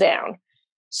double down.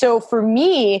 So for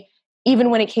me,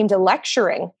 even when it came to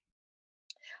lecturing,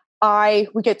 I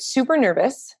would get super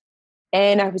nervous,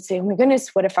 and I would say, oh my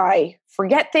goodness, what if I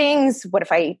forget things? What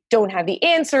if I don't have the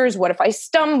answers? What if I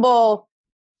stumble?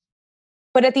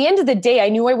 But at the end of the day, I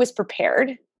knew I was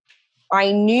prepared.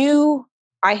 I knew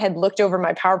I had looked over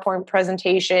my PowerPoint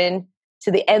presentation to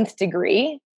the nth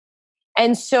degree.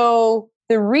 And so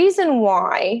the reason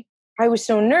why I was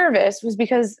so nervous was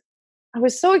because I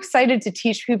was so excited to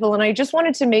teach people, and I just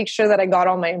wanted to make sure that I got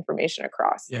all my information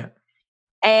across. Yeah.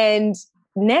 And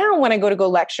now when I go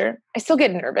lecture, I still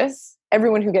get nervous.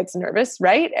 Everyone who gets nervous,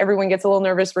 right? Everyone gets a little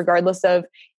nervous regardless of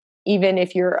even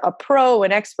if you're a pro,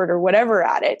 an expert, or whatever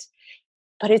at it.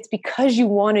 But it's because you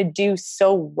want to do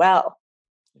so well.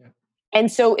 And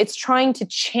so it's trying to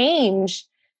change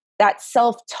that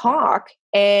self-talk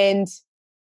and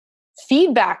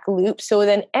feedback loop. So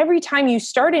then every time you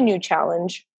start a new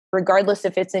challenge, regardless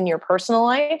if it's in your personal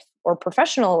life or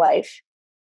professional life,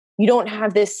 you don't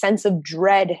have this sense of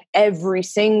dread every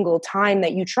single time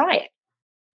that you try it.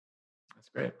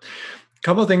 Great. A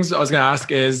couple of things I was going to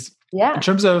ask is, in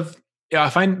terms of, I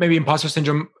find maybe imposter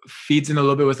syndrome feeds in a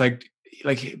little bit with like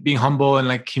being humble and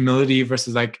like humility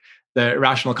versus like the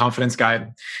irrational confidence guy,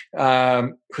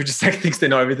 who just like thinks they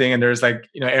know everything and there's like,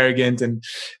 arrogant and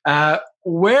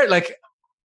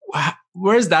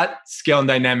where's that scale and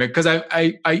dynamic? Because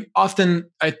I often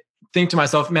think to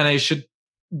myself, man, I should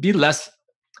be less,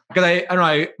 because I don't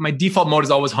know, my default mode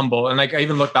is always humble. And like, I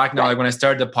even look back now, like when I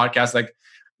started the podcast, like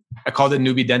I called it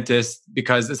Newbie Dentist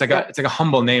because it's like a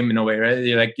humble name in a way,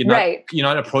 right? You're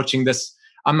not approaching this.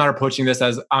 I'm not approaching this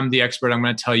as I'm the expert. I'm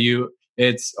going to tell you.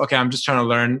 It's okay. I'm just trying to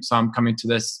learn. So I'm coming to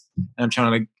this and I'm trying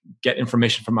to like get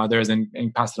information from others and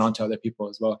pass it on to other people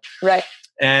as well. Right.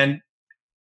 And,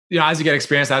 as you get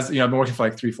experience, I've been working for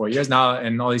like 3-4 years now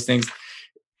and all these things,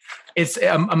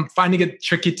 I'm finding it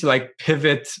tricky to like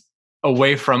pivot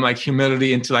away from like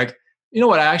humility into like,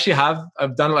 what I actually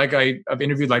I've done, like I've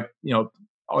interviewed like,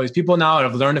 all these people now, and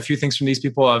I've learned a few things from these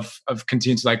people. I've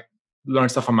continued to like learn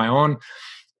stuff on my own.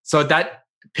 So that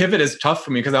pivot is tough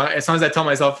for me because as soon as I tell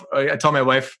my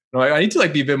wife, I need to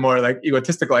like be a bit more like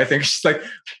egotistical. I think she's like,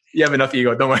 you have enough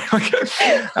ego, don't worry.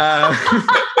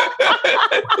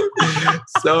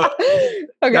 So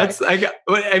that's like,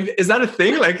 is that a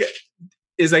thing? Like,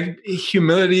 is like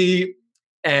humility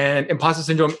and imposter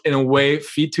syndrome in a way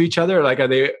feed to each other? Like, are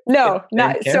they? No,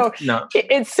 not so. No,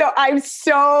 it's so. I'm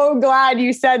so glad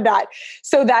you said that.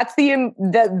 So that's the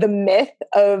myth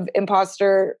of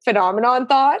imposter phenomenon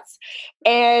thoughts,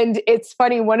 and it's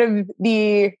funny. One of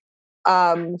the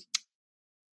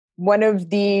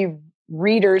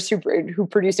readers who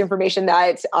produced information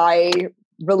that I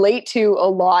relate to a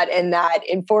lot and that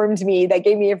informed me, that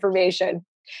gave me information.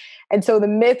 And so the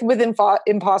myth with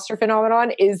imposter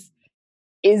phenomenon is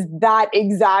that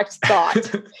exact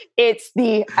thought. It's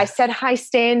I set high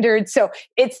standards. So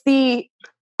it's I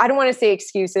don't want to say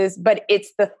excuses, but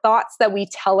it's the thoughts that we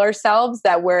tell ourselves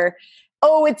that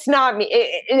it's not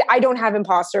me. I don't have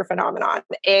imposter phenomenon.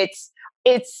 It's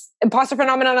imposter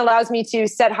phenomenon allows me to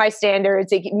set high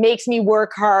standards. It makes me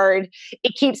work hard.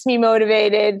 It keeps me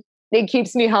motivated. It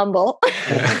keeps me humble.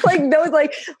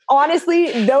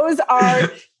 Honestly, those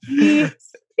are the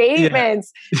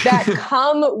statements that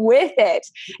come with it.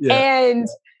 Yeah. And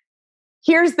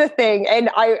here's the thing, and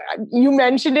you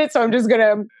mentioned it, so I'm just going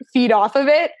to feed off of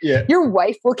it. Yeah. Your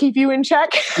wife will keep you in check.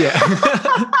 Yeah.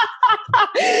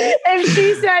 And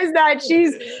she says that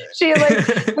she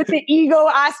like with the ego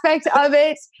aspect of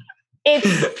it,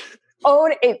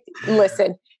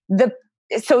 listen,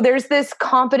 so there's this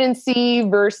competency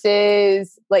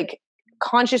versus like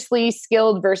consciously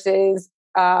skilled versus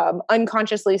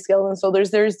unconsciously skilled. And so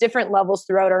there's different levels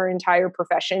throughout our entire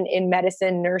profession in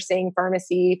medicine, nursing,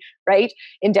 pharmacy, right?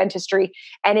 In dentistry.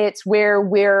 And it's where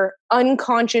we're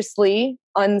unconsciously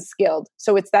unskilled.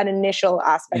 So it's that initial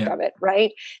aspect of it,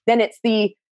 right? Then it's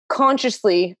the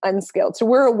consciously unskilled. So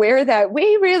we're aware that we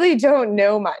really don't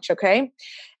know much, okay?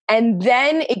 And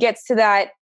then it gets to that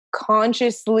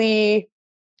consciously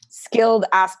skilled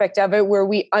aspect of it where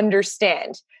we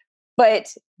understand. But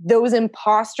those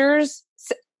imposter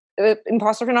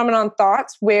phenomenon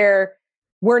thoughts where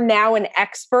we're now an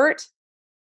expert,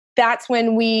 that's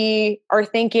when we are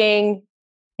thinking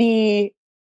the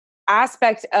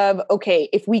aspect of, okay,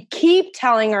 if we keep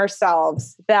telling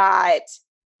ourselves that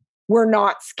we're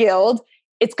not skilled,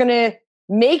 it's going to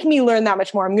make me learn that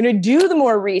much more. I'm going to do the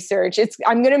more research.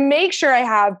 I'm going to make sure I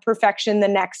have perfection the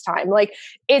next time. Like,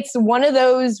 it's one of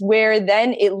those where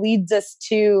then it leads us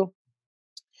to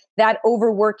that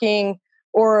overworking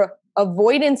or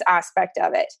avoidance aspect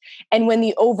of it. And when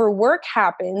the overwork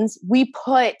happens, we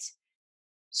put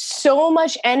so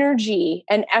much energy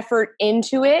and effort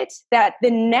into it that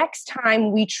the next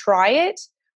time we try it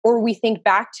or we think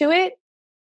back to it,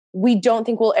 we don't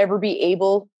think we'll ever be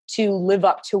able to live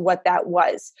up to what that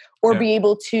was or be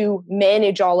able to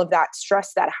manage all of that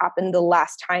stress that happened the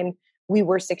last time we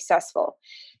were successful.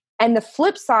 And the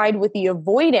flip side with the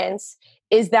avoidance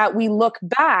is that we look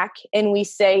back and we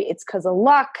say, it's because of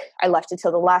luck. I left it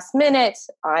till the last minute.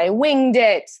 I winged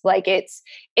it. Like it's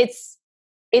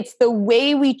the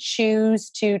way we choose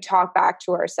to talk back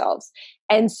to ourselves.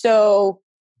 And so,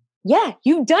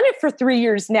 you've done it for 3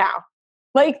 years now.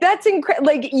 Like, that's incredible.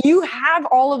 Like, you have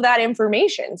all of that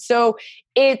information. So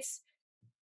it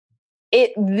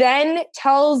then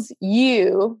tells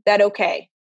you that, okay,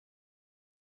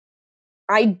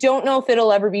 I don't know if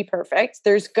it'll ever be perfect.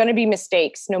 There's going to be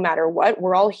mistakes no matter what.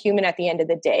 We're all human at the end of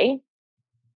the day.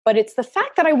 But it's the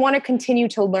fact that I want to continue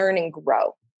to learn and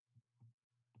grow.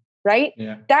 Right?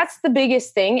 Yeah. That's the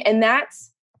biggest thing. And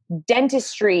that's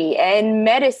dentistry and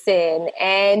medicine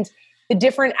and the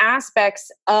different aspects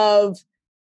of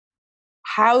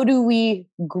how do we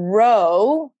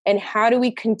grow and how do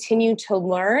we continue to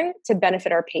learn to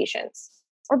benefit our patients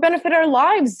or benefit our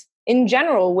lives in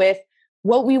general with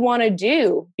what we want to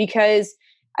do? Because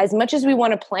as much as we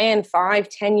want to plan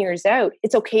 5-10 years out,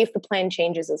 it's okay if the plan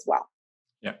changes as well.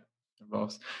 Yeah.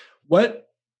 What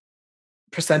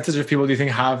percentage of people do you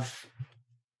think have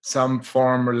some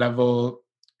form or level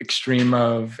extreme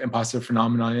of imposter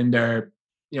phenomenon in their,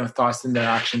 thoughts and their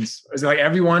actions? Is it like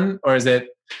everyone, or is it?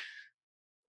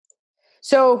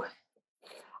 So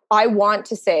I want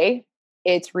to say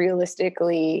it's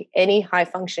realistically any high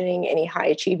functioning, any high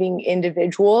achieving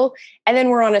individual. And then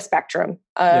we're on a spectrum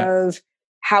of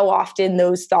how often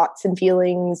those thoughts and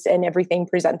feelings and everything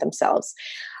present themselves.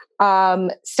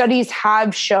 Studies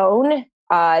have shown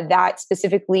that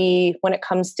specifically when it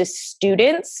comes to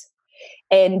students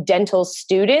and dental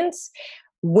students,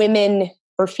 women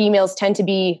or females tend to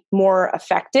be more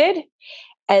affected.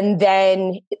 And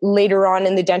then later on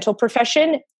in the dental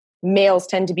profession, males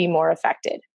tend to be more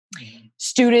affected. Mm-hmm.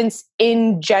 Students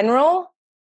in general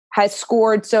has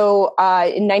scored. So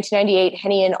in 1998,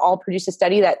 Henny and al. Produced a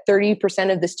study that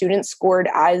 30% of the students scored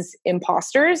as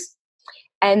imposters,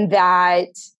 and that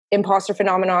imposter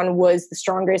phenomenon was the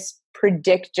strongest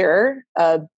predictor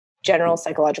of general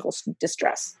psychological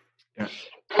distress. Yeah.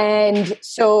 And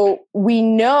so we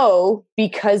know,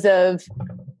 because of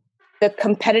the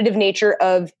competitive nature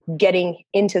of getting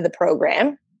into the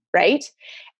program, right?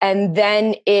 And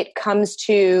then it comes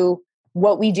to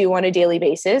what we do on a daily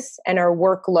basis and our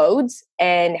workloads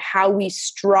and how we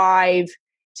strive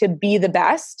to be the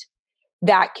best,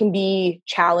 that can be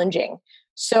challenging.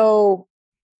 So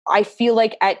I feel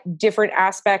like at different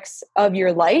aspects of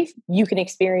your life, you can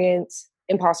experience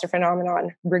imposter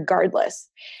phenomenon regardless.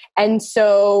 And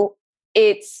so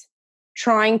it's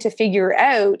trying to figure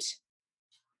out,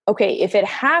 okay, if it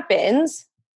happens,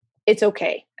 it's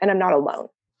okay. And I'm not alone.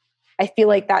 I feel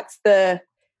like that's the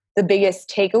biggest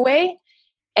takeaway.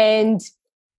 And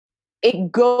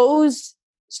it goes,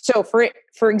 so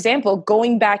for example,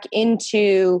 going back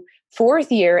into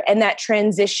fourth year and that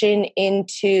transition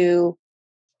into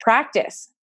practice,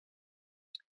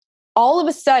 all of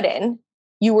a sudden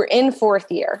you were in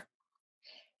fourth year,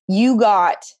 you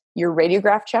got your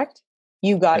radiograph checked,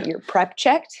 you got your prep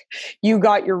checked, you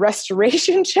got your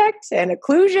restoration checked and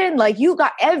occlusion, like you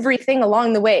got everything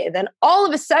along the way. And then all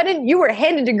of a sudden you were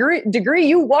handed a degree,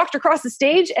 you walked across the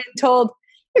stage and told,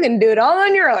 you're going to do it all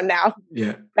on your own now.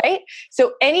 Yeah. Right?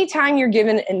 So anytime you're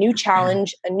given a new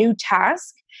challenge, a new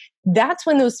task, that's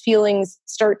when those feelings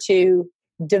start to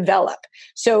develop.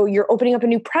 So you're opening up a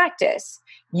new practice,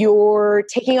 you're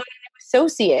taking on a new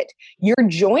associate, you're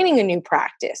joining a new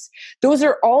practice. Those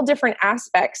are all different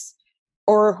aspects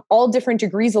or all different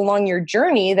degrees along your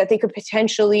journey that they could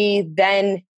potentially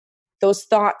then, those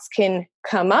thoughts can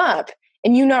come up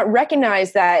and you not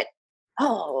recognize that,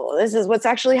 oh, this is what's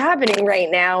actually happening right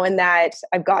now, and that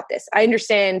I've got this. I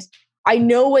understand. I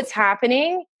know what's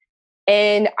happening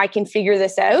and I can figure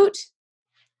this out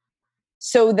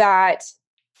so that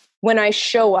when I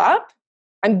show up,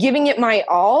 I'm giving it my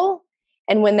all.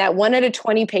 And when that 1 out of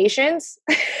 20 patients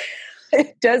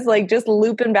it does like just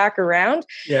looping back around,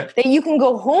 that you can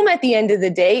go home at the end of the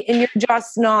day and you're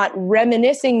just not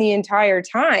reminiscing the entire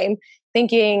time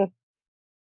thinking,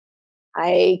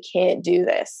 I can't do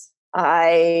this.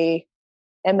 I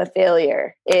am a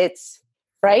failure. It's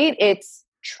right. It's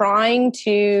trying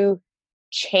to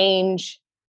change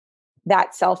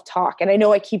that self-talk. And I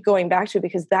know I keep going back to it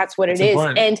because that's what it is.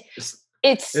 Important. And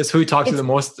it's who you talk to the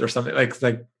most or something like,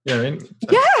 you know what I mean?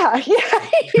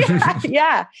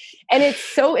 Yeah. And it's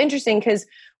so interesting because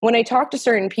when I talk to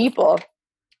certain people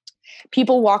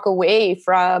walk away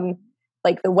from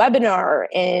like the webinar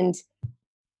and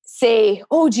say,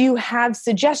 oh, do you have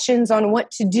suggestions on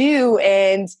what to do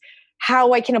and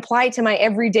how I can apply it to my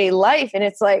everyday life? And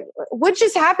it's like, what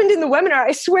just happened in the webinar?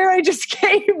 I swear I just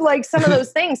gave like some of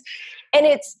those things. And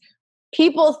it's,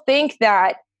 people think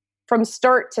that from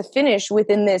start to finish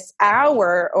within this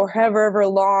hour or however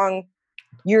long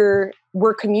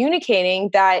we're communicating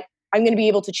that I'm going to be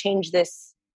able to change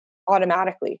this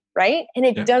automatically, right? And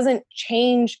it doesn't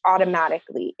change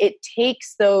automatically. It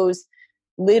takes those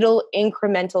little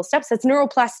incremental steps. That's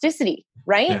neuroplasticity,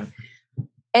 right? Yeah.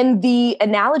 And the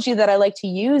analogy that I like to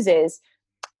use is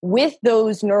with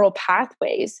those neural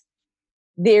pathways,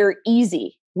 they're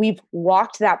easy. We've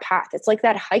walked that path. It's like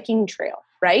that hiking trail,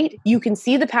 right? You can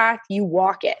see the path, you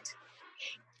walk it.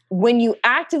 When you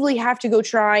actively have to go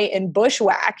try and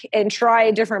bushwhack and try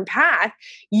a different path,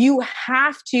 you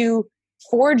have to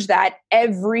forge that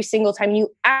every single time. You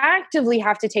actively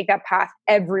have to take that path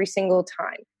every single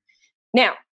time.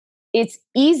 Now, it's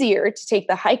easier to take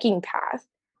the hiking path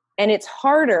and it's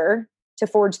harder to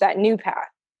forge that new path.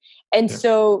 And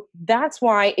so that's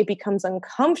why it becomes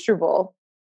uncomfortable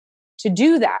to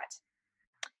do that.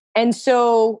 And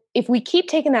so if we keep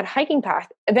taking that hiking path,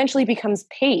 eventually it becomes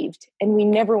paved and we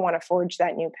never want to forge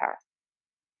that new path.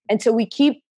 And so we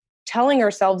keep telling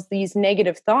ourselves these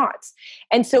negative thoughts.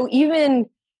 And so even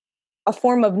a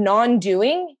form of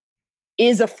non-doing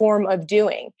is a form of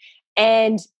doing.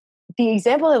 And the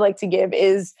example I like to give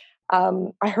is,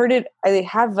 I heard it, I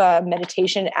have a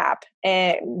meditation app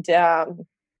and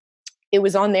it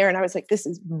was on there and I was like, this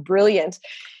is brilliant.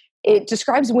 It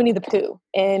describes Winnie the Pooh,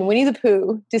 and Winnie the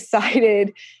Pooh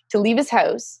decided to leave his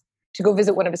house to go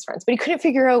visit one of his friends, but he couldn't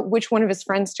figure out which one of his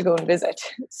friends to go and visit.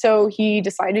 So he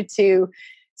decided to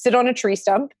sit on a tree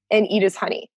stump and eat his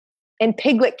honey. And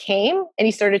Piglet came and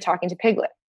he started talking to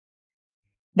Piglet.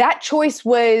 That choice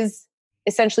was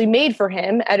essentially made for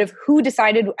him out of who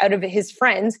decided out of his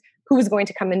friends who was going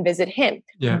to come and visit him.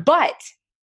 Yeah. But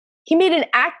he made an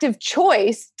active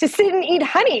choice to sit and eat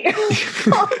honey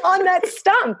on that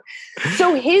stump.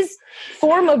 So his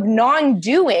form of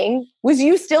non-doing was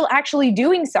you still actually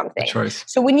doing something. Choice.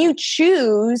 So when you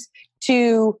choose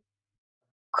to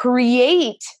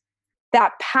create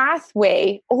that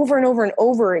pathway over and over and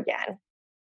over again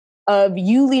of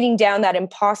you leading down that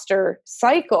imposter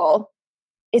cycle,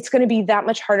 it's going to be that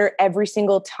much harder every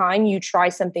single time you try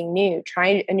something new,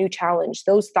 try a new challenge.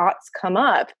 Those thoughts come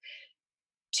up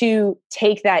to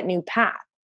take that new path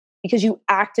because you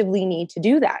actively need to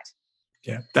do that.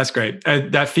 Yeah, that's great.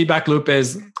 That feedback loop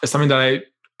is something that I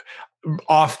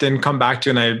often come back to,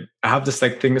 and I have this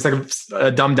like thing. It's like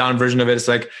a dumbed down version of it. It's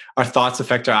like our thoughts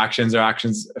affect our actions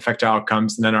affect our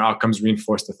outcomes, and then our outcomes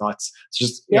reinforce the thoughts. It's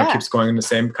just keeps going in the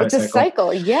same kind of cycle. It's a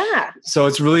cycle, yeah. So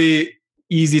it's really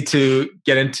easy to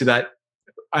get into that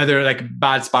either like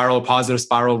bad spiral, positive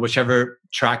spiral, whichever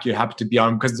track you happen to be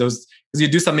on, because you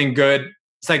do something good.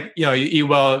 It's like, you eat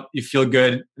well, you feel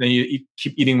good, and then you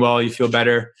keep eating well, you feel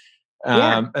better.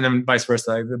 And then vice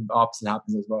versa, like the opposite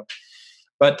happens as well.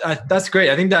 But that's great.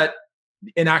 I think that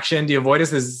inaction, the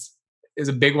avoidance is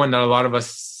a big one that a lot of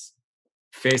us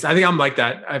face. I think I'm like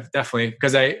that. I've definitely,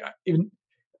 because I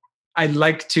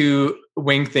like to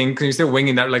wing things. Because you say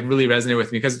winging, that like really resonate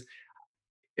with me. Because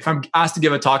if I'm asked to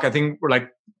give a talk, I think we're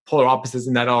like polar opposites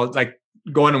in that I'll like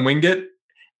go in and wing it.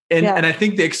 And I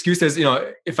think the excuse is,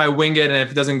 if I wing it and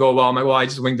if it doesn't go well, I'm like, well, I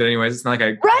just winged it anyways. It's not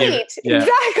like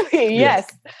exactly. Yes.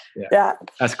 Yeah.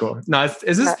 That's cool. No,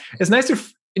 it's nice to,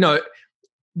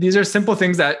 these are simple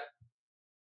things that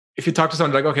if you talk to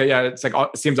someone like, okay, yeah, it's like,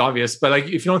 it seems obvious, but like,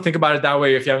 if you don't think about it that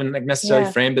way, if you haven't like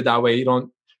necessarily framed it that way, you don't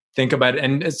think about it.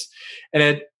 And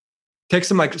it takes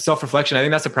some like self-reflection. I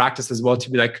think that's a practice as well,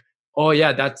 to be like, oh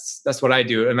yeah, that's what I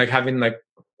do. And like having like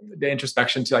the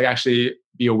introspection to like actually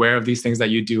be aware of these things that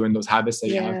you do and those habits that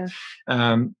you have.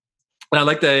 And I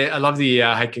love the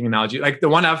hiking analogy. Like the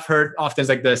one I've heard often is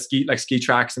like the ski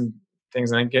tracks and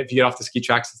things. And if you get off the ski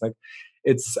tracks, it's like,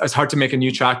 it's hard to make a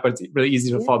new track, but it's really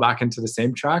easy to fall back into the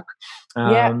same track.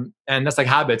 And that's like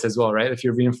habits as well, right? If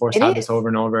you reinforce habits over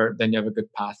and over, then you have a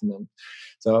good path. And then,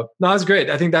 so no, that's great.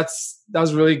 I think that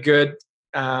was really good.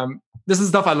 This is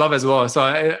stuff I love as well. So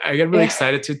I get really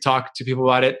excited to talk to people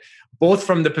about it, both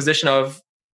from the position of,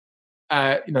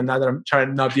 now that I'm trying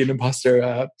to not be an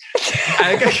imposter, I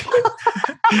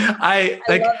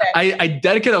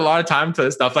dedicate a lot of time to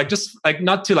this stuff, like just like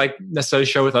not to like necessarily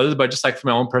share with others, but just like for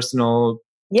my own personal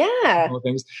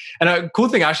things. And a cool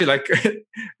thing actually, like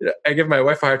I give my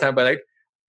wife a hard time, but like,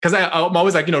 because I'm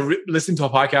always like, listening to a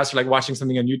podcast or like watching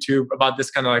something on YouTube about this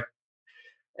kind of like,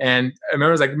 and I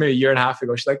remember it was like maybe a year and a half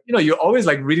ago, she's like, you're always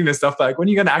like reading this stuff, but like when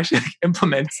are you gonna actually like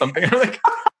implement something? And I'm like,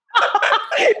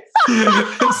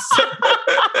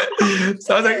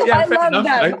 so I was like, yeah, I love them.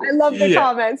 Like, I love the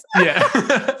comments.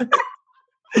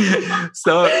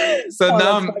 So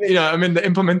now I'm in the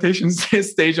implementation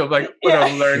stage of like what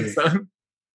I've learned. So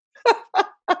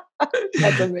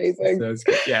that's amazing. So it's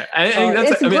good. Yeah, I think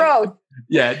that's growth.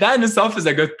 Yeah, that in itself is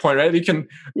a good point, right? You can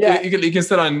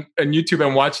sit on YouTube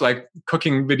and watch like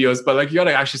cooking videos, but like you got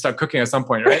to actually start cooking at some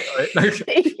point, right? Like,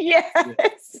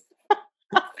 yes.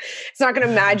 It's not going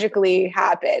to magically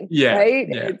happen. Right?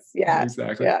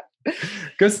 Exactly. Yeah.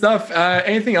 Good stuff.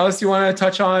 Anything else you want to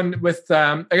touch on with,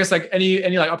 I guess like any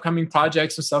like upcoming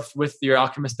projects and stuff with your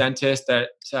Alchemist Dentist that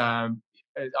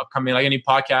upcoming, like any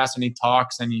podcasts, any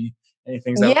talks, any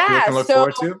things that we can look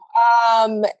forward to?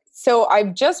 So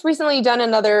I've just recently done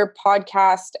another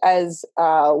podcast as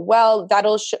well.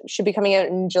 That'll should be coming out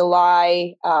in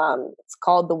July. It's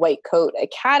called The White Coat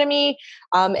Academy.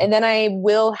 And then I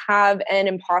will have an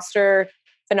imposter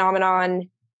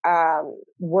phenomenon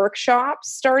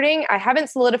workshops starting. I haven't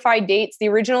solidified dates. The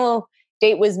original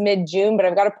date was mid-June, but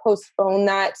I've got to postpone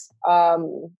that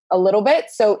a little bit.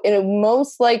 So it'll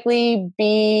most likely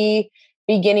be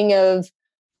beginning of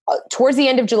towards the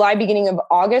end of July, beginning of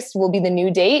August will be the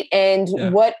new date. And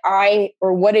what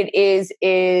it is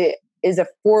a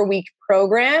 4-week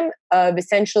program of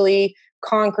essentially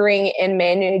conquering and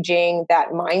managing that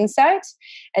mindset.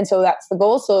 And so that's the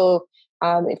goal. So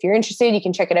if you're interested, you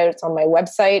can check it out. It's on my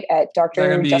website at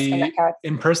Dr. Jessica Metcalf.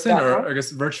 In person or I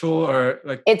guess virtual or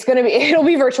like? It'll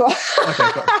be virtual.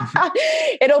 Okay, cool.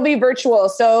 It'll be virtual.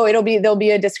 So there'll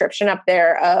be a description up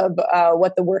there of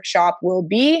what the workshop will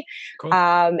be. Cool.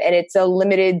 And it's a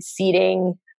limited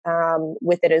seating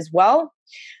with it as well.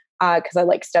 Because I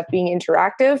like stuff being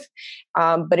interactive.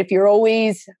 But if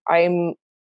I'm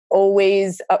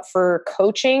always up for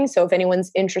coaching. So if anyone's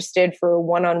interested for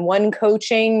one-on-one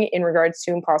coaching in regards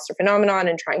to imposter phenomenon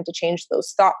and trying to change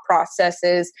those thought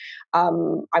processes,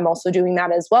 I'm also doing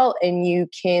that as well. And you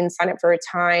can sign up for a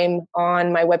time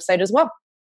on my website as well.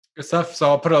 Good stuff. So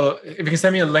I'll if you can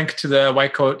send me a link to the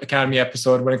White Coat Academy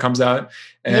episode when it comes out,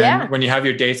 and when you have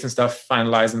your dates and stuff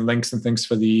finalized and links and things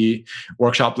for the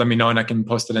workshop, let me know and I can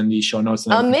post it in the show notes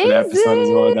and for the episode as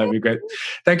well. That'd be great.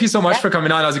 Thank you so much for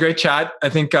coming on. That was a great chat. I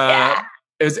think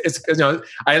it's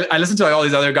I listen to all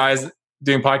these other guys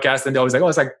doing podcasts and they're always like, oh,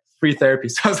 it's like free therapy.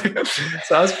 So I was like, so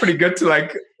that was pretty good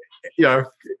to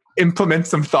implement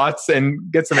some thoughts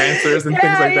and get some answers and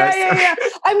things like that. Yeah.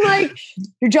 I'm like,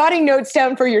 you're jotting notes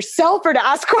down for yourself or to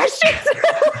ask questions later.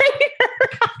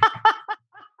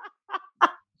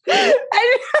 I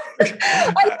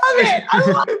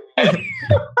love it.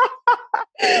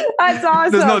 That's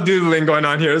awesome. There's no doodling going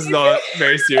on here. This is all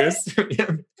very serious.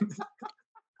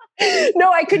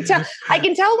 No, I can tell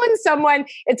when someone,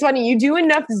 it's funny, you do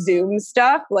enough Zoom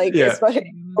stuff, especially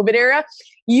in the COVID era,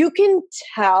 you can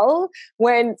tell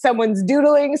when someone's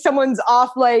doodling, someone's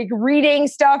off reading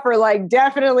stuff or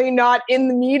definitely not in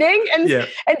the meeting. And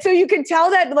so you can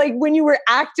tell that when you were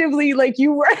actively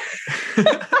you were,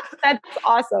 that's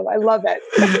awesome. I love it.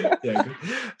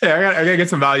 I gotta get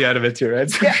some value out of it too, right?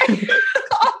 100%.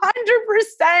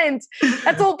 That's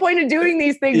the whole point of doing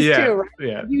these things too. Right?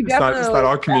 Yeah. It's not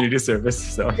all community service.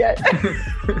 So I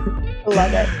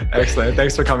love it. Excellent.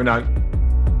 Thanks for coming on.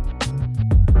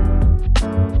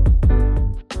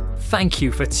 Thank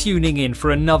you for tuning in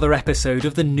for another episode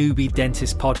of the Newbie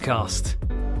Dentist Podcast.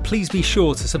 Please be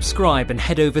sure to subscribe and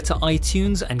head over to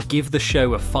iTunes and give the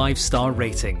show a 5-star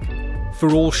rating.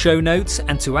 For all show notes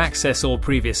and to access all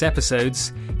previous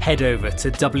episodes, head over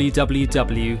to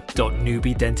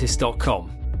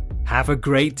www.newbiedentist.com. Have a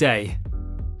great day.